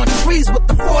trap blowing trees with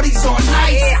the 40s on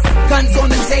ice. Guns on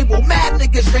the table, mad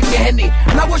niggas drinking Henny.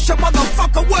 And I wish a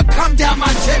motherfucker would come down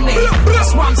my chimney.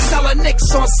 That's why I'm selling nicks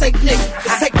on St. Nick.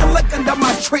 Take a look under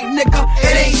my tree, nigga.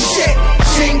 It ain't shit.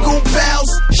 Jingle